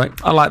human. I was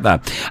like, I like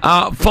that.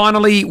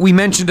 Finally, we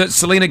mentioned it.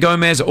 Selena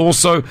Gomez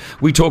also,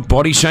 we talk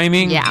body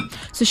shaming. Yeah.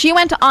 So she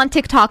went on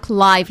TikTok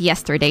live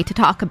yesterday to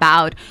talk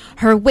about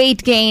her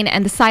weight gain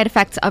and the side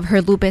effects of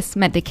her lupus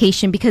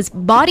medication because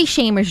body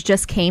shamers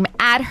just came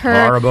at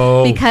her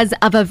Horrible. because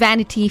of a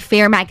Vanity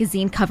Fair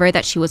magazine cover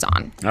that she was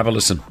on. Have a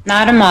listen.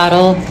 Not a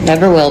model,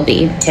 never will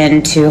be.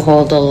 Tend to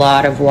hold a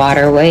lot of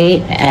water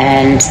weight,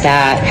 and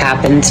that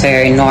happens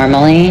very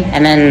normally.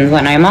 And then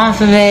when I'm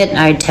off of it,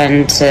 I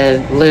tend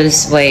to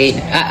lose weight.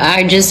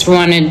 I just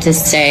wanted to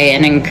say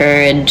and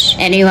encourage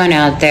anyone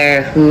out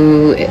there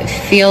who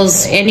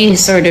feels any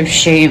sort of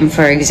shame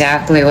for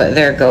exactly what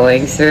they're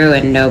going through,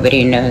 and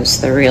nobody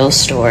knows the real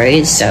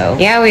story. So,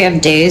 yeah, we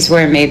have days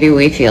where maybe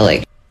we feel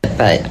like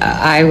but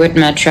I would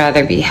much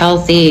rather be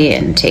healthy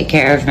and take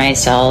care of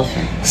myself.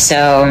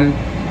 So,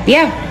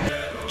 yeah.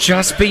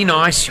 Just be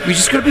nice. We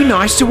just got to be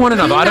nice to one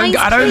another. I don't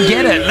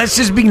get it. Let's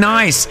just be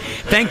nice.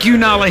 Thank you,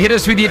 Nala. Hit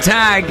us with your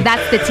tag.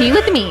 That's the tea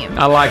with me.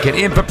 I like it.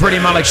 In for Pretty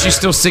Malik. She's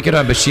still sick at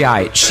home, but she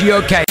aight. She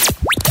okay.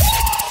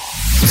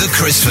 The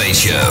Chris Fade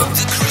Show.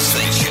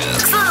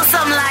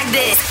 Something like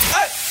this.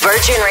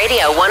 Virgin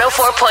Radio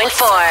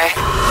 104.4.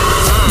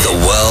 The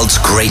world's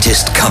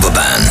greatest cover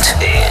band.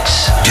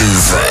 It's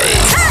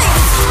Duvet.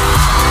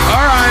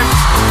 All right.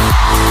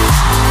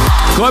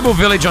 Global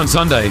Village on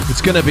Sunday.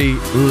 It's going to be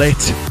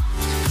lit.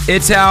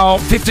 It's our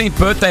 15th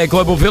birthday at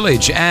Global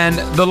Village, and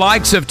the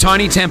likes of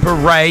Tony Temper,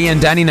 Ray,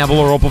 and Danny Neville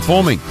are all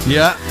performing.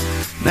 Yeah.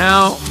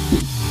 Now,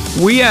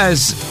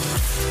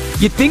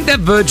 you think that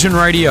Virgin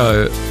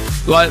Radio,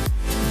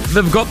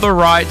 they've got the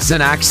rights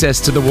and access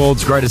to the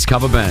world's greatest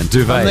cover band,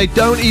 Duvet. And they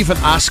don't even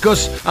ask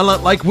us.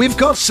 And we've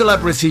got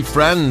celebrity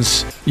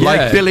friends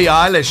like Billie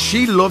Eilish.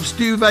 She loves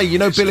Duvet. You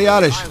know Billie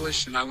Eilish?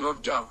 Eilish and I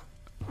love Dove.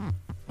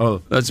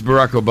 Oh, that's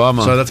Barack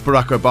Obama. So that's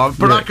Barack Obama.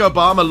 Barack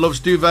Obama loves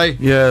Duvet.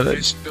 Yeah.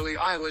 It's Billie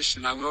Eilish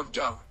and I love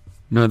Dove.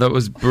 No, that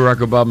was Barack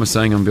Obama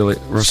saying I'm Billy.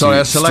 Rossi, sorry,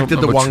 I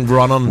selected the one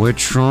run on We're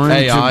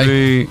trying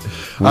AI.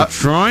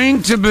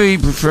 trying to be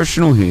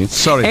professional here.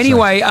 Sorry.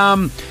 Anyway,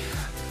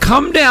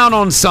 come down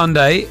on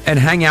Sunday and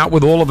hang out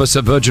with all of us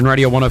at Virgin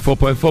Radio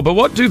 104.4. But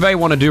what Duvet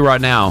want to do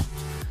right now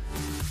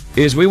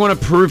is we want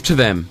to prove to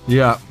them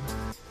that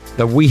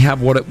we have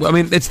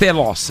it's their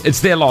loss. It's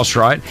their loss,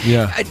 right?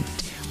 Yeah.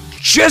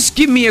 Just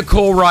give me a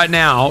call right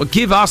now.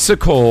 Give us a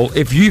call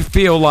if you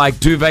feel like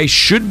Duvet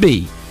should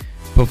be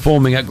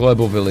performing at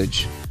Global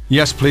Village.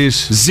 Yes,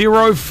 please.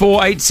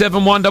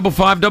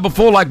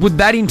 0487155544. Would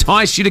that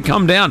entice you to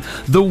come down?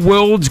 The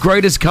world's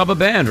greatest cover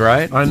band,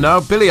 right? I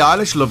know. Billie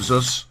Eilish loves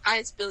us. Hi,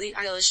 it's Billie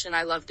Eilish, and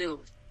I love Duvet.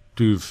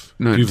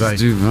 No, Duvet.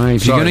 Duvet.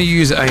 If you're going to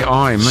use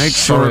AI, make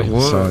sure it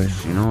works. Sorry.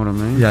 You know what I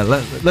mean? Yeah,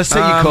 let's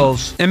take your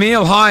calls.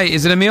 Emil, hi.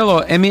 Is it Emil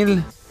or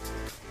Emil?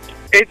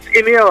 It's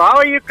Emil. How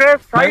are you, Chris?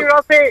 How are you,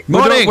 Rossi?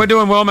 We're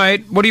doing well,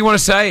 mate. What do you want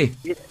to say?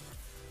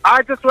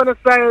 I just want to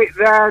say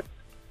that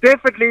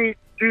definitely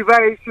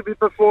Duvet should be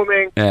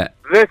performing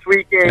this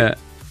weekend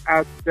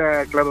at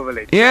Global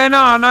Village. Yeah,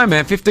 no,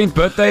 man. 15th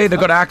birthday. They've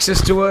got access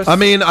to us. I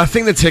mean, I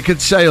think the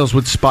ticket sales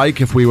would spike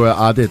if we were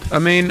added. I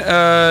mean,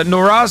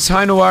 Noraz.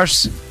 Hi,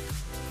 Noraz.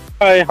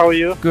 Hi, how are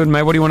you? Good,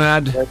 mate. What do you want to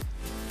add?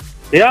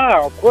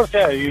 Yeah, of course,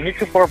 you need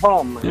to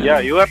perform. Yeah,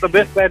 you are the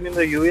best band in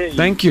the UAE.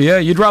 Thank you. Yeah,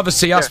 you'd rather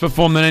see us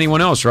perform than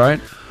anyone else,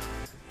 right?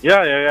 Yeah.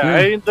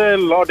 I enjoy a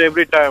lot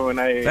every time when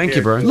I. Thank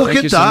you, bro. Look Thank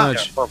at you that.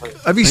 So much.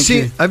 Have you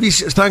seen?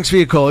 Thanks for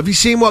your call. Have you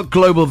seen what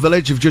Global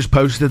Village have just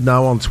posted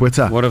now on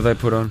Twitter? What have they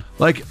put on?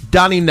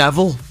 Danny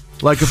Neville,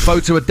 a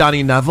photo of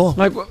Danny Neville.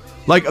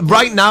 Like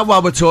right now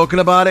while we're talking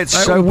about it.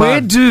 It's so where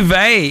bad.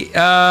 Duvet?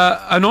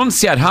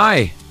 Annunciat,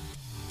 hi.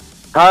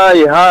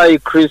 Hi,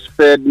 Chris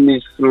Fed,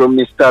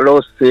 Mr.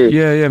 Rossi.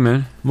 Yeah,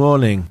 man.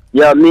 Morning.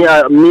 Yeah, me,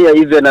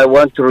 even I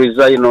want to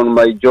resign on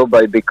my job.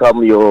 I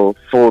become your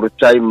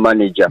full-time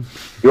manager.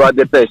 You are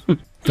the best.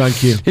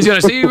 Thank you. He's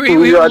going to say,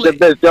 You are the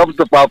best job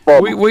to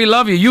perform. we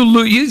love you.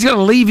 He's going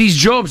to leave his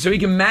job so he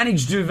can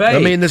manage Duvet. I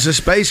mean, there's a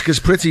space because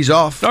Pretty's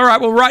off. All right,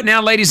 well, right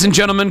now, ladies and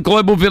gentlemen,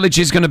 Global Village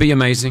is going to be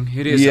amazing.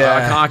 It is.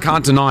 Yeah. I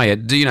can't deny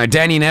it. You know,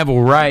 Danny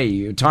Neville,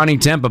 Ray, Tiny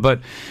Temper, but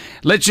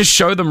let's just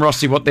show them,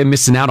 Rossi, what they're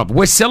missing out on.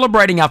 We're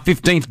celebrating our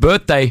 15th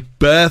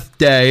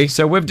birthday.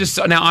 So we've just...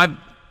 Now,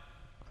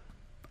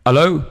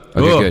 Hello?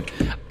 Okay,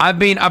 good. I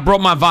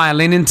brought my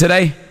violin in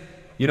today.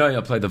 You know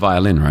I play the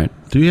violin, right?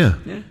 Do you?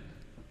 Yeah.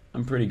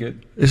 I'm pretty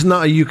good. Isn't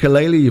that a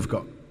ukulele you've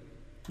got?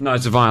 No,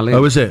 it's a violin.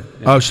 Oh, is it?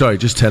 Yeah. Oh, sorry.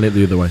 Just turn it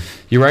the other way.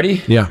 You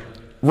ready? Yeah.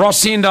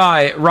 Rossi and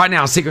I, right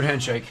now, secret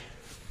handshake.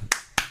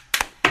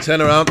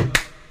 Turn around.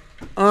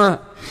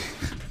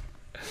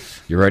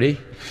 You ready?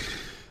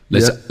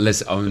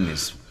 Let's own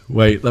this.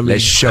 Wait,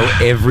 Let's show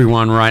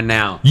everyone right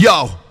now.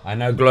 Yo! I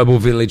know Global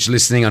Village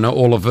listening. I know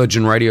all of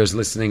Virgin Radio is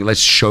listening. Let's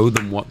show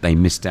them what they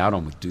missed out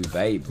on with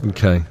Duvet.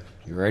 Okay.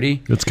 You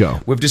ready? Let's go.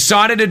 We've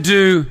decided to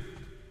do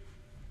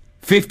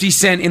 50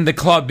 Cent in the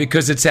club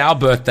because it's our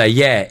birthday.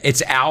 Yeah,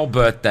 it's our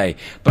birthday.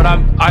 But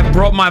I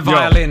brought my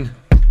violin.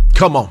 Yo.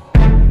 Come on.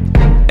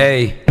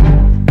 A.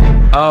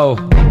 O.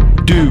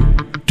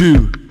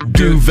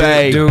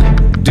 Duvet.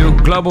 Do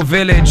Global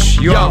Village.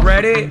 You all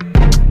ready?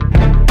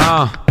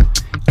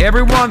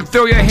 Everyone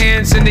throw your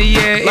hands in the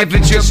air like if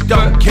it's your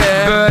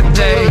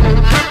birthday.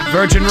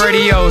 Virgin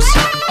Radios.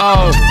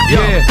 Oh,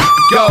 yeah.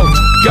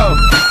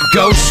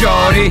 Go,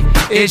 shorty.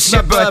 It's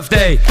your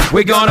birthday.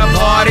 We're gonna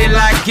party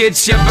like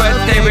it's your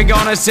birthday. We're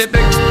gonna sip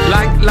it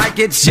like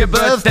it's your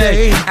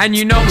birthday. And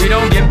you know we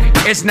don't give,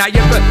 it's not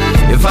your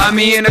birthday. You find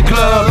me in a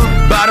club,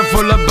 bottle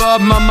full of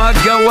bub. Mama,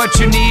 go what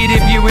you need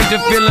if you into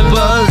feeling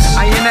buzz.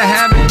 I in a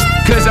habit,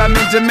 cause I'm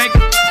into make.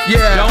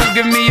 Yeah. Don't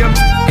give me a,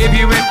 if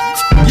you in.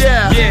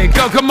 Yeah,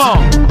 go, come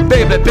on.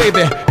 Baby,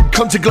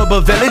 come to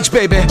Global Village,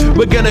 baby.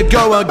 We're gonna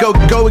go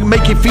and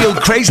make you feel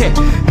crazy.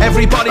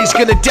 Everybody's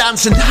gonna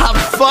dance and have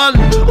fun.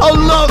 Oh,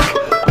 look,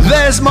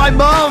 there's my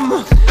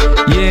mum.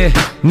 Yeah,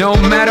 no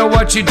matter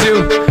what you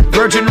do,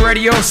 Virgin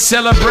Radio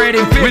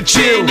celebrating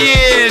 15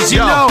 years. You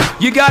know,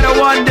 you gotta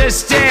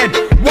understand.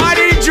 Why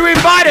didn't you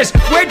invite us?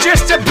 We're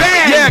just a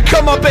band. Yeah,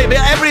 come on, baby.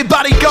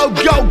 Everybody go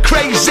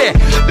crazy.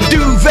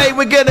 Duvet,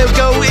 we're gonna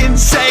go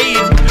insane.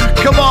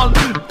 Come on,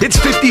 it's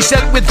 50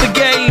 Cent with the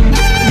game.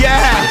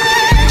 Yeah.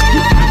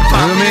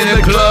 I'm in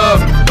the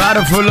club,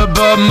 bottle full of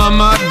bub.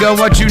 Mama, got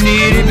what you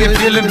need if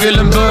you're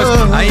feeling buzz.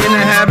 I ain't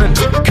a habit,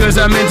 cause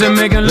I'm into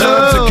making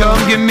love. So come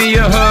give me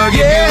a hug.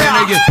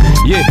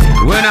 Yeah.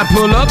 When I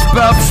pull up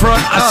out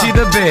front, I see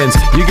the bands.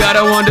 You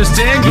gotta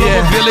understand,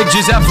 Global Village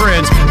is our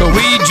friends. But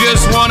we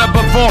just wanna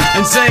perform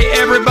and say,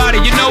 everybody,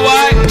 you know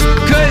why?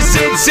 Cause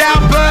it's our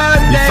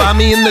birthday. You find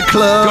me in the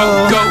club.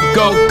 Go.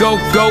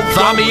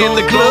 Find me in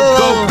the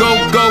club. Go.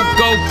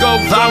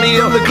 Find me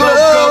in the club.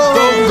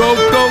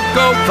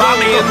 Go. Find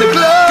me in the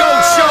club. Go,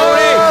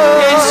 shorty.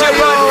 It's your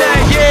birthday.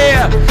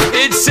 Yeah,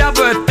 it's our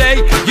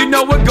birthday. You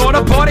know we're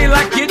gonna party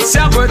like it's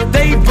our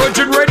birthday.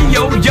 Virgin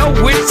Radio,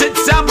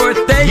 it's our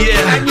birthday.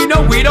 Yeah. And you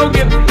know we don't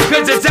give,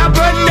 cause it's our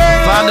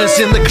birthday. Find us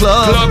in the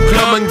club.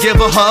 Come and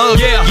give a hug.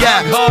 Yeah.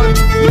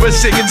 We're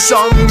singing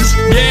songs.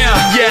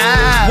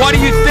 Yeah. What do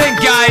you think,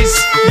 guys?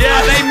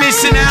 Are they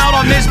missing out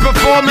on this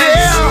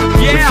performance?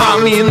 Yeah.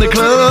 Find me in the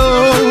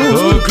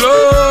club.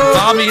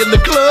 Find me in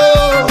the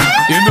club.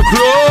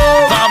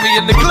 Find me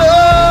in the club.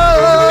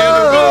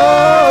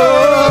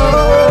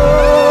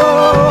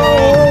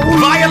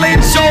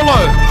 Violin solo.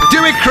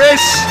 Do it,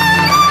 Chris.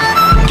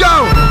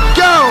 Go.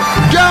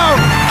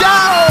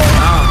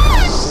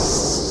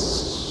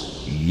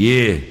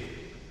 Yeah.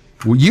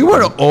 Well, you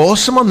were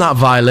awesome on that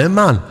violin,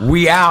 man.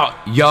 We out,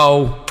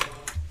 yo.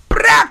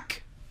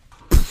 Brack.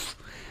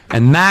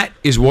 And that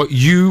is what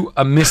you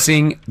are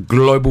missing,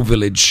 Global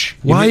Village.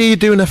 Why are you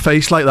doing a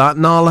face like that,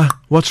 Nala?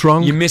 What's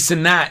wrong? You're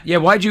missing that. Yeah,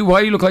 why you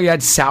look like you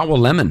had sour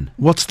lemon?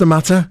 What's the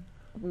matter?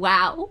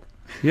 Wow.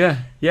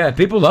 Yeah,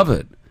 people love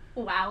it.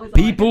 Wow.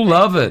 People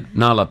love it,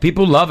 Nala.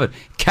 People love it.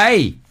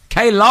 Kay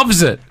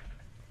loves it.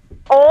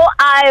 Oh,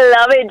 I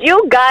love it.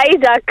 You guys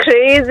are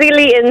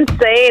crazily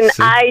insane.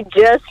 See? I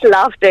just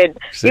loved it.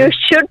 See? You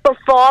should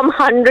perform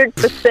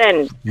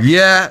 100%.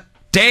 Yeah.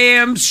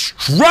 Damn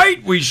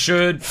straight we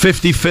should.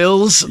 50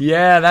 fills.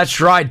 Yeah, that's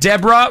right.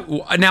 Deborah,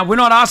 now we're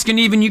not asking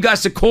even you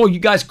guys to call. You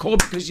guys call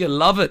because you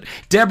love it.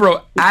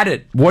 Deborah, add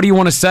it. What do you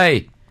want to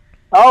say?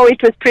 Oh,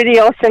 it was pretty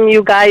awesome.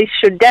 You guys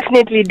should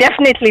definitely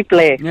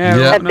play at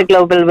the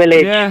Global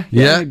Village.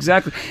 Yeah,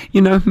 exactly.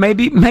 You know,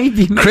 maybe.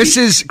 Chris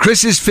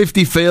is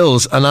 50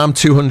 fills and I'm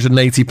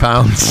 280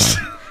 pounds.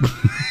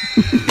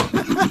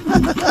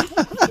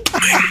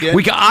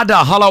 We got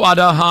Ada. Hello,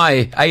 Ada.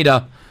 Hi,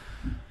 Ada.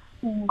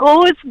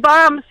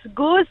 Goosebumps.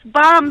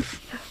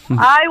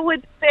 I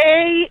would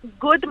pay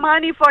good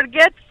money for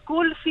get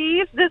school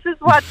fees. This is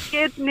what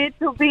kids need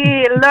to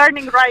be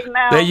learning right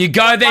now. There you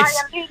go.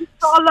 Violin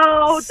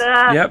solo,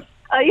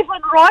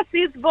 even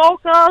Rossi's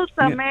vocals,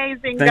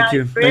 amazing, Thank guys.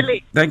 you.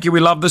 Really. Thank you. We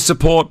love the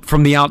support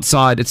from the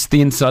outside. It's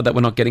the inside that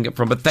we're not getting it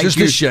from. But thank you.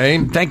 Just a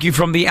shame. Thank you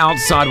from the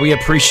outside. We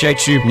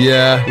appreciate you.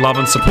 Yeah. Love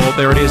and support.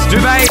 There it is.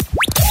 Duvet.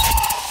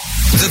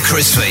 The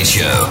Chris Fade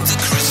Show.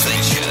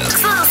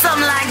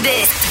 Something like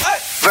this.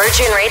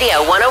 Virgin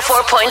Radio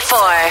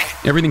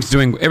 104.4.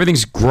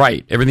 Everything's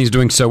great. Everything's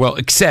doing so well,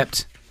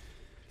 except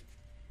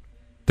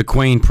the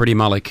Queen, Pretty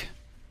Malik,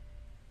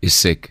 is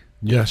sick.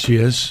 Yeah, she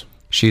is.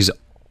 She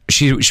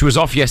was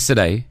off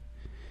yesterday.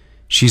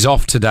 She's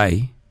off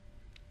today.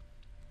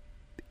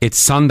 It's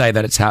Sunday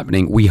that it's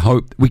happening. We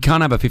hope we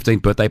can't have a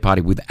 15th birthday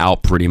party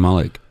without Pretty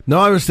Malik. No,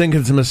 I was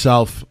thinking to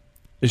myself,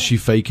 is she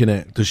faking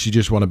it? Does she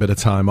just want a bit of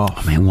time off?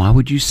 Oh, man, why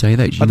would you say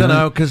that? I don't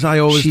know, because I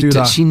always do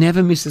that. She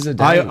never misses a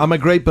day. I'm a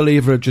great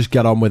believer of just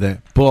get on with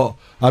it. But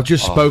I've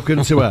just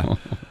spoken to her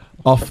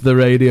off the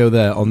radio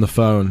there on the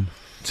phone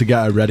to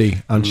get her ready,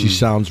 and she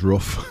sounds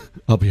rough,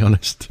 I'll be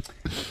honest.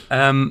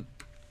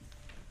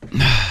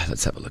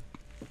 Let's have a look.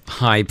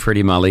 Hi,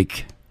 Pretty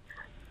Malik.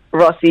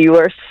 Rossi, you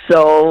are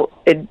so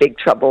in big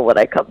trouble when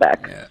I come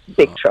back. Yeah.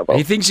 Big trouble.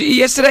 He thinks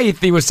yesterday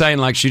he was saying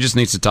like she just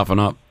needs to toughen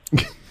up.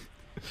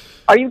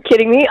 Are you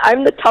kidding me?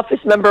 I'm the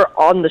toughest member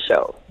on the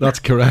show. That's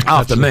correct.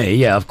 After me,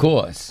 yeah, of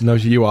course. No,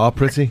 you are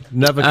pretty.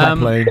 Never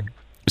complain.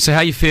 So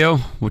how you feel?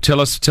 Well, tell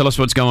us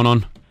what's going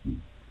on.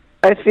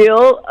 I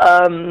feel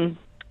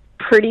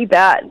pretty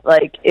bad.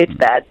 Like, it's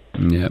bad.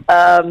 Yeah.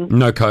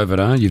 No COVID,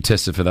 huh? You've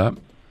tested for that?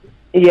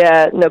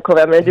 Yeah, no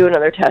COVID. I'm going to do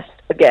another test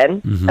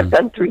again. Mm-hmm. I've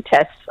done 3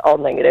 tests, all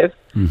negative.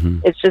 Mm-hmm.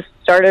 It's just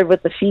started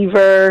with the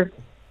fever,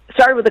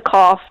 started with a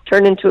cough,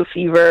 turned into a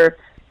fever,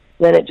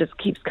 then it just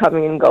keeps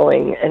coming and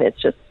going, and it's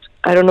just,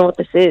 I don't know what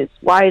this is.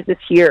 Why is this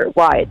here?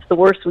 Why? It's the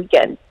worst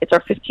weekend. It's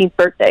our 15th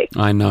birthday.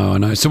 I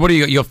know. So what do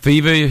you got? Your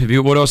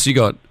fever? What else you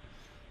got?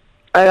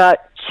 I got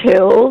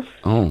chills.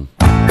 Oh.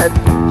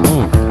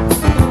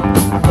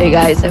 Hey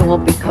guys, I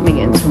won't be coming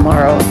in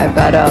tomorrow. I've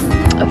got a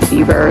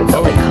fever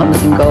that like comes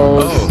and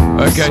goes.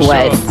 Oh, okay,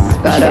 sweats.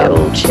 Sure.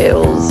 Got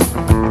chills.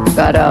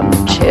 Got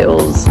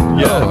chills.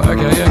 Yeah.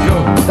 Okay. Yeah.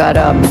 Cool. Got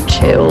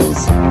chills.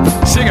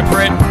 Sing it,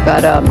 Brent.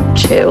 Got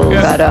chills.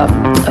 Yeah. Got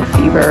a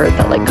fever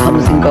that like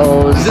comes and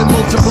goes. Is it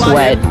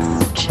multiplying?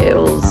 Sweats.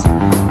 Chills.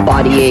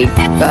 Body ache.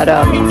 Got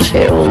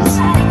chills.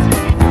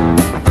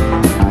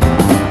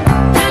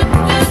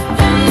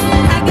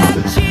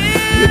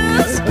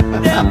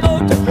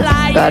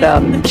 Got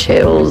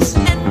chills.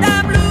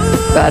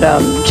 Got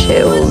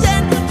chills.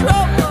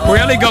 We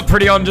only got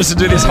Pretty on just to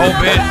do this whole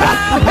bit.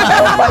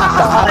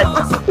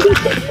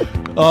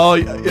 Oh,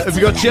 have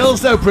you got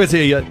chills though,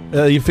 Pretty?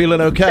 Are you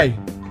feeling okay?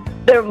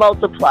 They're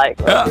multiplying.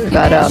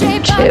 Got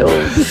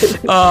chills.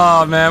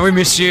 Oh man, we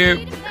miss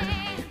you.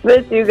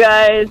 Miss you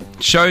guys.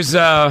 Show's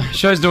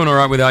doing all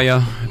right without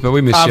you, but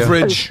we miss you.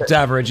 Average. It's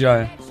average,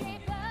 yeah.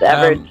 It's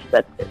average.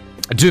 That's it.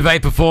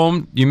 Duvet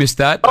performed. You missed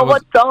that. Oh,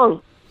 what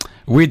song?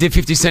 We did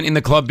 50 Cent in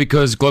the club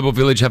because Global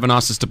Village haven't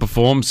asked us to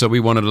perform, so we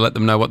wanted to let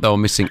them know what they were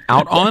missing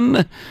out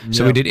on.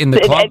 So we did in the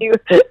club.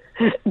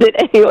 Did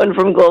anyone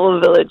from Global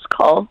Village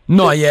call?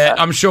 Not yet.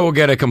 I'm sure we'll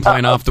get a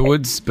complaint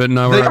afterwards, but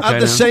no, we're okay at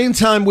the same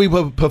time we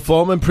were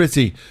performing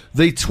Pretty,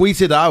 they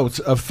tweeted out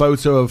a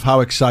photo of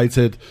how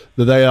excited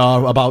that they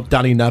are about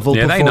Danny Neville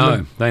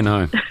performing. They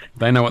know.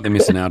 They know what they're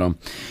missing out on.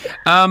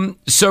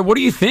 So what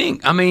do you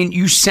think? I mean,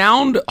 you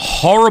sound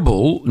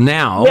horrible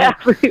now. Yeah,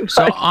 pretty much.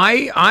 So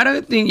I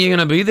don't think you're going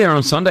to be there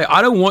on Sunday.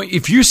 I don't want...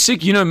 If you're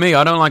sick, you know me.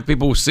 I don't like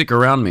people sick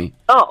around me.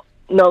 Oh,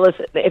 no,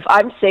 listen. If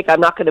I'm sick,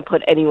 I'm not going to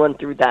put anyone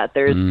through that.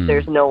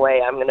 There's no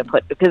way I'm going to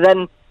put... Because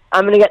then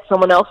I'm going to get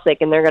someone else sick,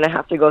 and they're going to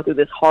have to go through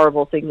this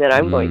horrible thing that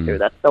I'm going through.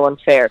 That's so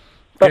unfair.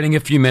 Getting a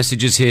few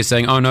messages here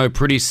saying, oh no,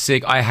 Pretty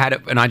sick. I had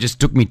it and I just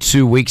took me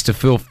 2 weeks to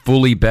feel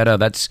fully better.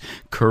 That's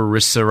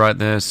Carissa right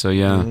there. So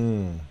yeah.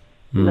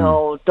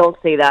 No, don't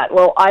say that.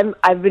 Well,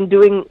 I've been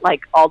doing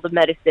like all the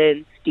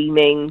medicine,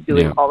 steaming,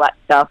 doing all that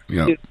stuff.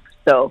 Yeah.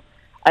 So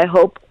I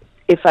hope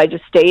if I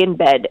just stay in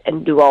bed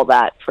and do all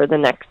that for the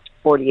next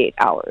 48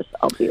 hours,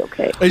 I'll be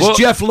okay. Is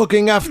Jeff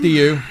looking after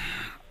you?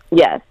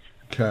 Yes.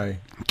 Okay.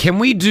 Can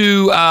we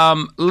do,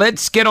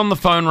 let's get on the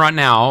phone right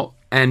now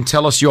and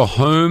tell us your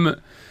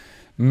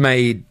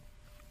homemade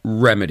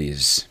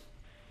remedies.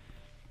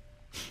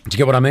 Do you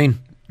get what I mean?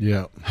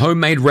 Yeah.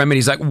 Homemade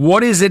remedies. Like,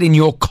 what is it in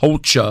your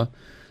culture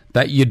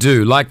that you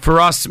do? Like, for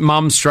us,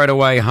 mum, straight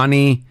away,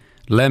 honey,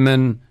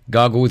 lemon,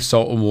 gargle with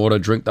salt and water,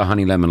 drink the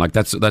honey lemon. Like,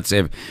 that's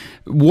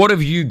what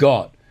have you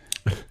got?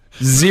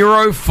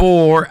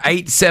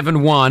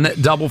 04871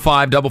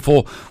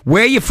 5544.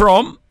 Where are you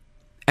from?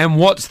 And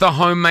what's the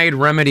homemade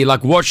remedy?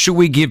 Like, what should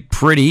we give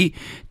Pretty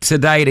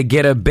today to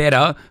get her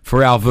better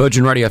for our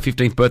Virgin Radio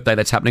 15th birthday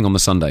that's happening on the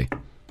Sunday?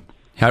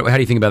 How do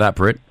you think about that,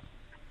 Brit?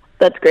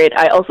 That's great.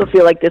 I also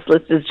feel like this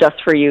list is just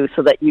for you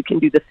so that you can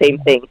do the same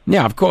thing.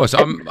 Yeah, of course.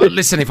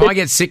 Listen, if I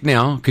get sick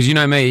now, because you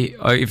know me,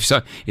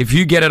 if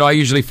you get it, I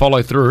usually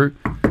follow through.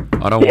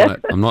 I don't want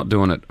it. I'm not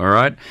doing it, all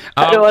right?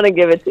 I don't want to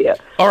give it to you.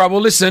 All right,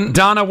 well, listen,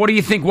 Dana, what do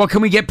you think? What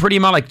can we get Pretty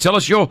Malik? Tell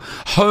us your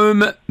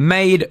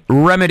homemade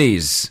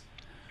remedies.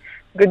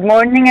 Good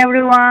morning,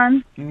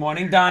 everyone. Good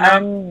morning, Dana.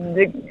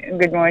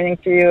 Good morning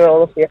to you,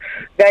 all of you.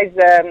 Guys,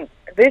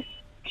 this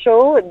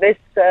show, this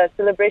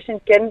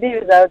celebration can be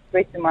without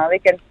Pretty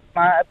Malik, and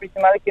Pretty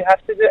Malik, you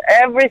have to do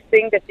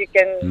everything that you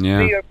can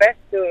do your best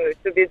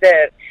to be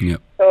there.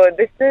 Yep. So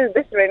this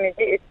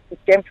remedy, it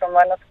came from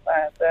one of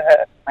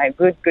my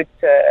good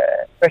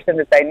person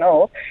that I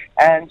know,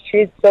 and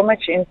she's so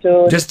much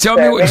into. Just tell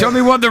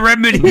me what the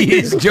remedy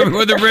is. Tell me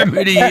what the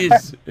remedy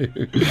is.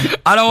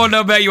 I don't want to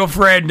know about your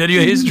friend and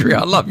your history.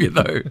 I love you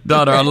though,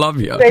 Dada. I love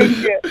you. Thank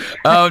you.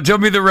 Tell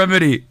me the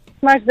remedy.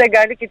 Smash the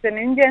garlic. It's an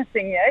Indian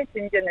thing, yeah. It's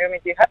Indian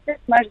remedy. You have to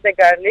smash the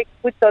garlic,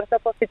 put on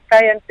top of it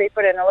cayenne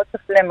pepper and a lot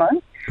of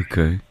lemon.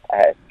 Okay.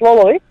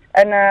 Swallow it,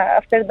 and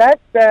after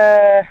that,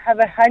 have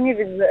a honey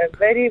with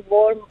very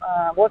warm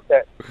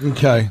water.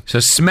 Okay. So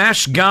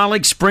smash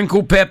garlic,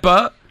 sprinkle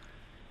pepper,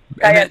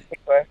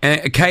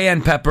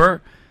 cayenne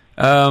pepper,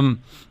 and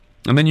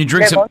then you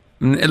drink some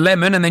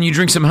lemon, and then you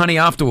drink some honey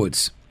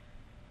afterwards.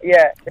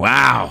 Yeah.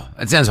 Wow,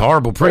 that sounds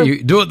horrible.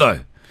 Pretty, do it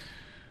though.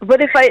 But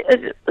if I...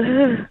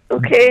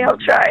 okay, I'll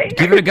try.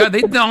 Give it a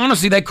go.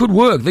 Honestly, they could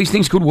work. These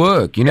things could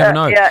work. You never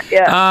know.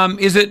 Yeah.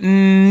 Is it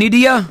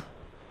Nydia?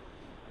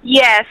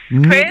 Yes,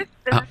 Chris.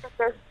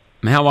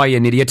 How are you,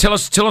 Nydia? Tell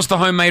us the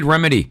homemade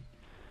remedy.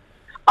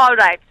 All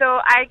right.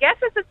 So I guess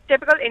it's a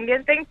typical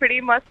Indian thing.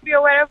 Pretty must be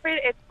aware of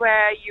it. It's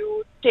where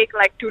you take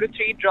like 2 to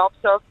 3 drops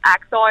of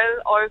Axe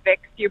oil or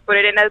Vicks. You put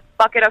it in a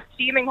bucket of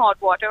steaming hot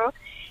water,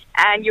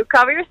 and you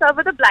cover yourself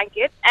with a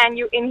blanket, and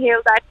you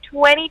inhale that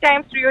 20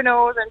 times through your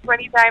nose and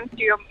 20 times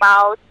through your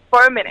mouth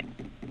for a minute.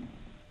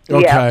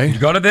 Okay. You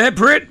got it there,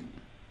 Britt?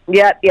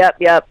 Yep.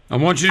 I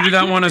want you to do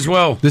that one as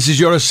well. This is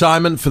your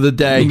assignment for the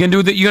day. You're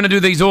going to do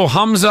these all.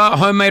 Hamza,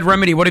 homemade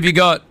remedy. What have you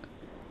got?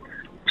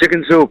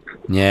 Chicken soup.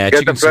 Yeah, Get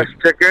chicken the fresh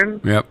soup.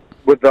 chicken. Yep.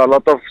 With a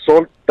lot of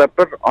salt,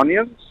 pepper,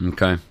 onions.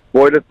 Okay.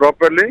 Boil it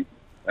properly,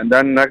 and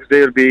then next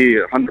day it'll be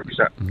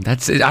 100%.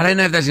 That's it. I don't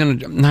know if that's going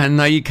to...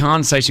 No, you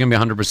can't say she's going to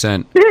be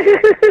 100%.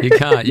 You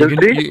can't.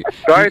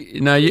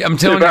 I'm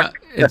telling you,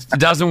 it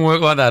doesn't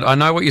work like that. I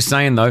know what you're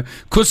saying, though.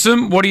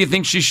 Kusum, what do you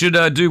think she should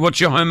do? What's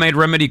your homemade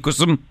remedy,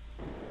 Kusum?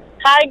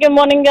 Hi, good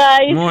morning,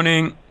 guys.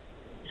 Morning.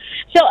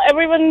 So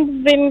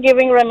everyone's been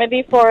giving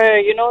remedy for,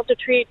 to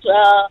treat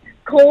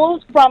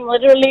cold from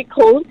literally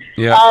cold.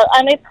 Yeah.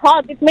 And it's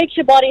hot. It makes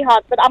your body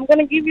hot. But I'm going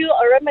to give you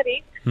a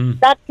remedy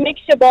that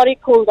makes your body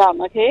cool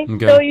down, okay?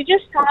 So you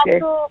just have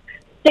to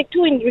take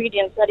 2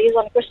 ingredients, that is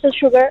on crystal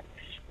sugar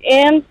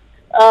and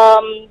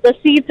the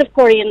seeds of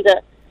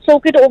coriander.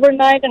 Soak it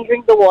overnight and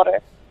drink the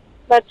water.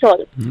 That's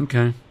all.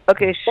 Okay.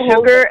 Okay,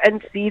 sugar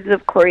and seeds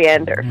of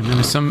coriander. Yeah, man,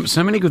 there's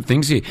so many good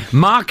things here.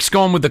 Mark's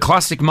gone with the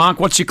classic. Mark,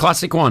 what's your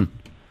classic one?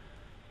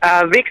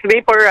 Vicks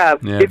Vapor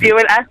Rub. If you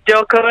will ask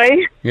Joe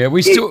Coy. Yeah,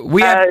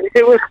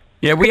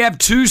 we have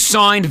 2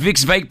 signed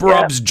Vicks Vapor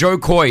Rubs, Joe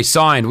Coy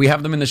signed. We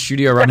have them in the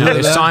studio right now.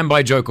 They're signed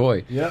by Joe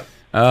Coy. Yep.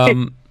 All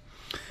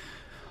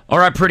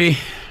right, pretty.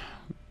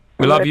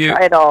 We love you.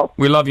 Try it all.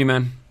 We love you,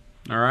 man.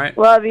 All right.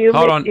 Love you.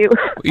 Hold miss on. You.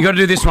 You got to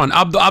do this one.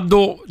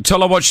 Abdul,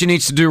 tell her what she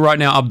needs to do right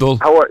now, Abdul.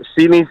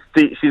 She's going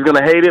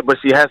to hate it, but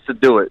she has to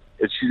do it.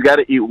 She's got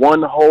to eat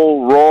 1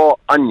 whole raw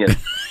onion.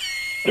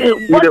 Eat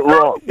it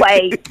raw.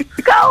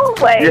 Go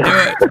away.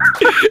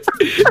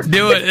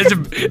 Do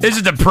it. This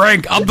is a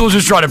prank. Abdul's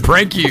just trying to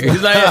prank you.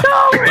 He's like,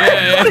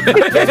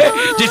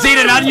 just eat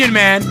an onion,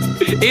 man.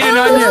 Eat an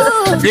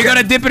onion. You got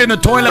to dip it in the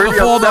toilet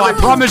before, though. I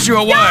promise you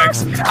it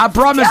works. I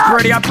promise,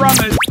 Pretty. I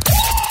promise.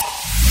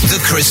 The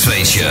Chris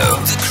Fade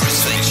Show.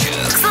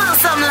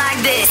 Something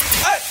like this.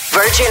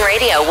 Virgin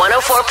Radio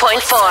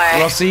 104.4.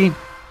 Rossi?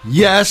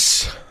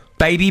 Yes.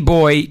 Baby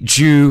boy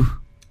due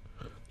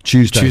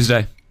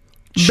Tuesday.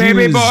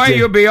 Baby boy,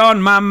 you'll be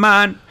on my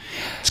mind.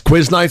 It's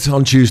quiz night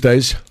on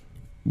Tuesdays.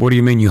 What do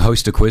you mean you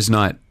host a quiz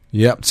night?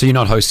 Yep. So you're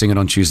not hosting it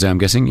on Tuesday, I'm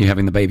guessing? You're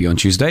having the baby on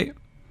Tuesday?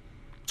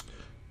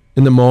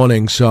 In the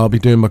morning, so I'll be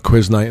doing my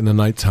quiz night in the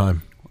night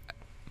time.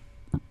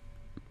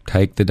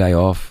 Take the day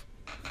off.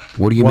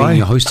 What do you mean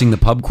you're hosting the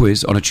pub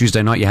quiz on a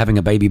Tuesday night? You're having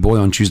a baby boy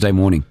on Tuesday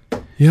morning.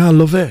 Yeah, I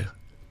love it.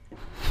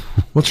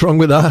 What's wrong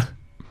with that?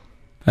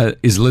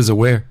 Is Liz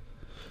aware?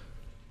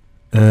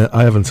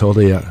 I haven't told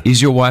her yet.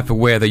 Is your wife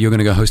aware that you're going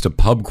to go host a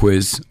pub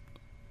quiz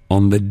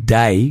on the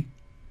day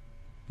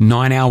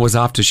 9 hours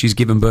after she's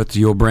given birth to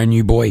your brand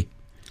new boy?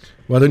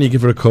 Why don't you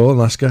give her a call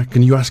and ask her?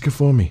 Can you ask her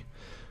for me?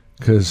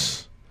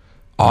 Because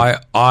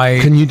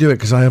can you do it?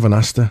 Because I haven't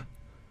asked her.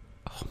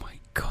 Oh my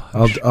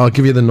god! I'll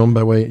give you the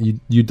number. Wait,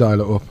 you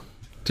dial it up.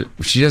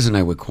 She doesn't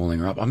know we're calling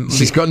her up.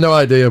 She's got no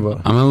idea,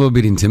 but I'm a little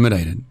bit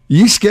intimidated.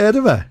 You scared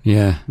of her?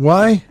 Yeah.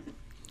 Why? I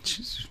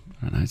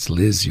don't know. It's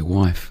Liz, your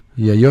wife.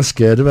 Yeah, you're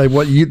scared of her.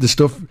 The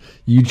stuff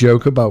you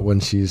joke about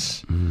when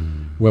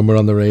we're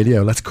on the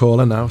radio. Let's call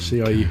her now. See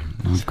how you.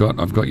 I've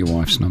got your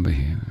wife's number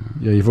here.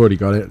 Yeah, you've already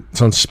got it.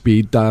 It's on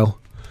speed dial.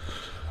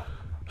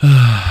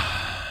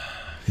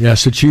 Yeah,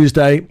 so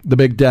Tuesday, the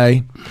big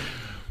day.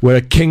 We're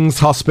at King's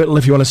Hospital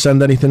if you want to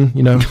send anything,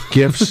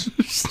 gifts,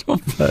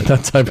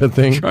 that type of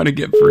thing. Trying to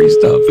get free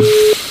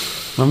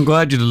stuff. I'm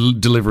glad you're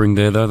delivering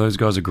there, though. Those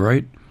guys are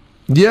great.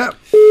 Yeah.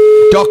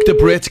 Dr.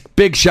 Britt.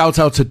 Big shout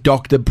out to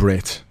Dr.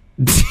 Britt.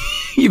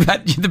 You've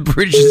had the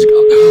British.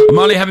 I'm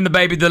only having the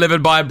baby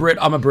delivered by a Brit.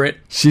 I'm a Brit.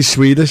 She's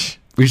Swedish.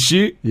 Is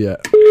she? Yeah.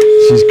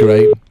 She's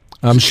great.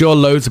 I'm sure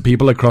loads of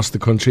people across the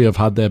country have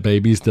had their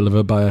babies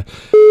delivered by her.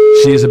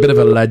 She is a bit of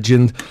a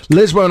legend.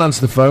 Liz won't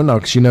answer the phone now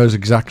because she knows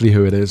exactly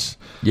who it is.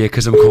 Yeah,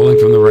 because I'm calling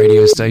from the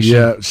radio station.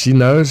 Yeah, she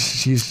knows.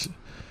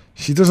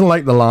 She doesn't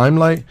like the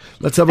limelight.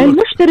 Let's have a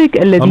look.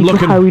 I'm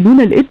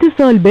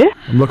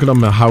looking on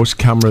my house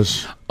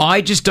cameras.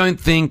 I just don't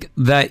think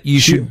that you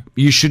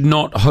should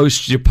not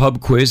host your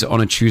pub quiz on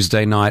a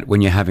Tuesday night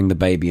when you're having the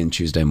baby on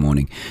Tuesday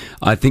morning.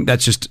 I think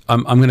that's just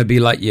I'm going to be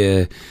like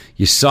your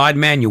side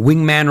man, your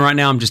wing man right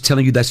now. I'm just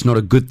telling you that's not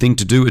a good thing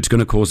to do. It's going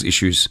to cause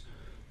issues.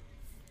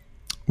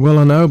 Well,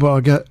 I know, but I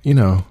get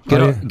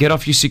get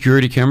off your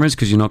security cameras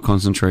because you're not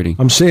concentrating.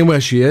 I'm seeing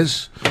where she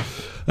is.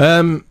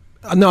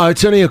 No,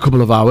 it's only a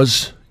couple of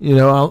hours.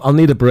 I'll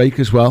need a break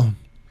as well.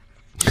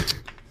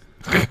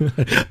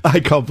 I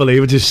can't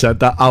believe I just said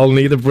that. I'll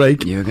need a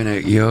break.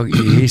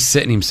 He's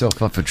setting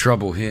himself up for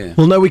trouble here.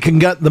 Well, no, we can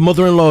get the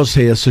mother-in-law's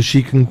here so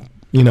she can,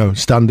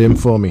 stand in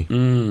for me.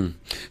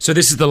 So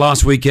this is the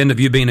last weekend of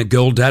you being a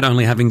girl dad,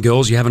 only having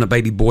girls. You're having a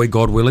baby boy,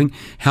 God willing.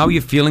 How are you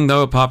feeling,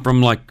 though, apart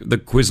from, like, the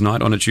quiz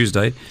night on a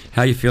Tuesday?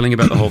 How are you feeling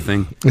about the whole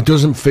thing? It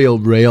doesn't feel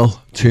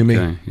real to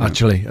me,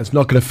 actually. It's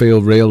not going to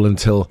feel real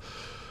until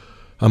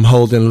I'm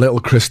holding little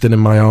Kristen in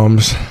my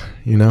arms,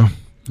 Yeah.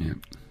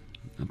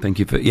 Thank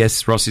you for...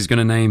 Yes, Rossi's going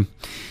to name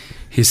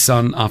his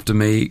son after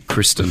me,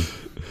 Kristen.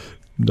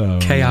 No.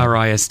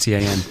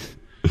 Kristan.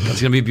 That's going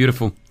to be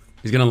beautiful.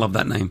 He's going to love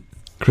that name.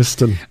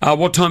 Kristen.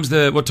 What time's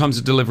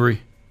the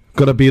delivery?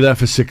 Got to be there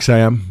for 6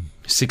 a.m.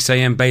 6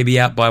 a.m. Baby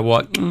out by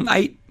what?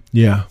 8?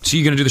 Yeah. So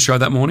you're going to do the show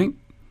that morning?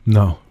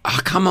 No. Oh,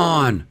 come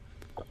on.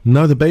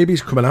 No, the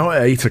baby's coming out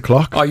at 8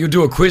 o'clock. Oh, you'll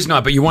do a quiz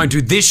night, but you won't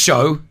do this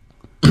show.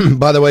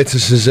 By the way, it's a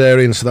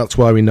cesarean, so that's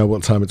why we know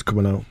what time it's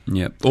coming out.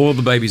 Yep. All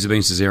the babies have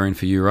been cesarean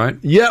for you, right?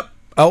 Yep.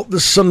 Out the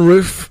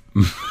sunroof.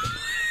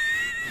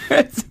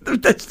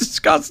 That's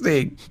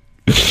disgusting.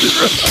 The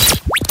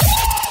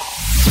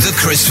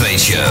Chris Fade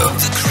Show.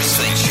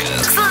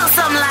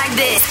 Something like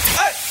this.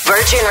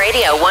 Virgin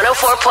Radio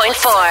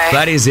 104.4.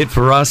 That is it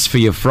for us for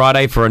your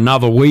Friday for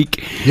another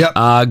week. Yep.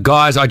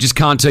 Guys, I just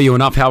can't tell you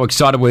enough how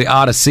excited we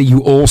are to see you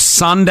all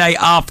Sunday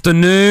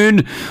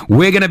afternoon.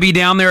 We're going to be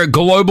down there at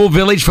Global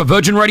Village for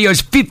Virgin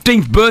Radio's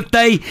 15th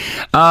birthday.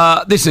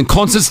 Listen,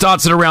 concert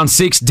starts at around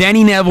 6.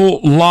 Danny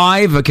Neville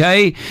live,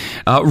 okay?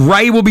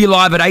 Ray will be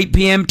live at 8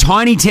 p.m.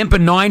 Tiny Temper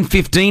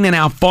 9:15, and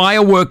our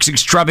fireworks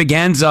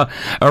extravaganza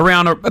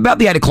around about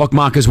the 8 o'clock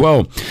mark as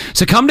well.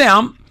 So come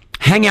down.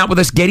 Hang out with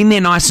us, get in there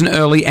nice and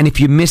early, and if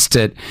you missed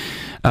it,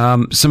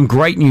 some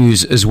great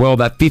news as well,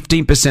 that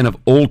 15% of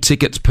all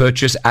tickets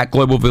purchased at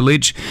Global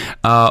Village,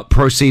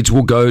 proceeds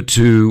will go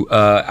to,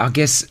 I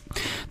guess,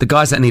 the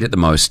guys that need it the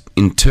most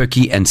in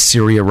Turkey and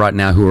Syria right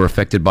now who are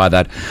affected by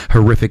that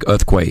horrific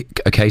earthquake.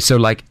 Okay, so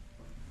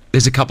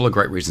there's a couple of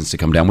great reasons to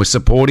come down. We're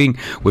supporting,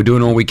 we're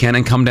doing all we can,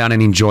 and come down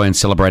and enjoy and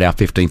celebrate our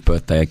 15th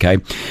birthday, okay?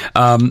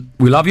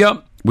 We love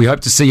you. We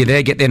hope to see you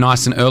there. Get there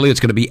nice and early. It's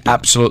going to be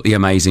absolutely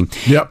amazing.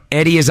 Yep.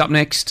 Eddie is up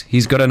next.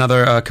 He's got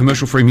another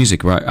commercial-free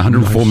music, right?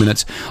 104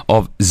 minutes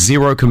of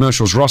zero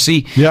commercials.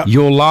 Rossi,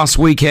 your last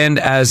weekend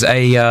as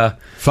a...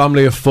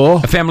 family of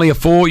 4. A family of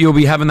 4. You'll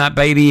be having that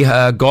baby,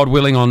 God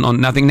willing, on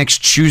nothing next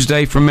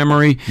Tuesday from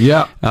memory.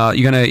 Yeah.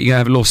 You're gonna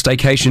have a little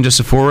staycation, just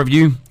the 4 of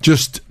you?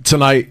 Just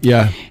tonight,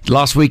 yeah.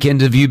 Last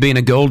weekend of you being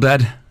a girl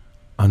dad.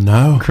 I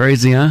know.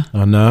 Crazy, huh?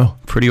 I know.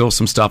 Pretty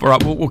awesome stuff. All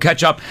right, we'll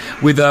catch up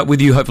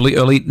with you hopefully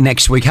early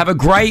next week. Have a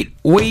great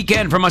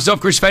weekend. From myself,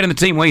 Chris Fade, and the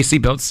team. Wear your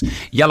seatbelts.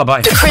 Yalla,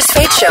 bye. The Chris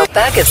Fade Show,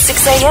 back at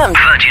 6 a.m.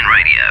 Virgin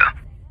Radio.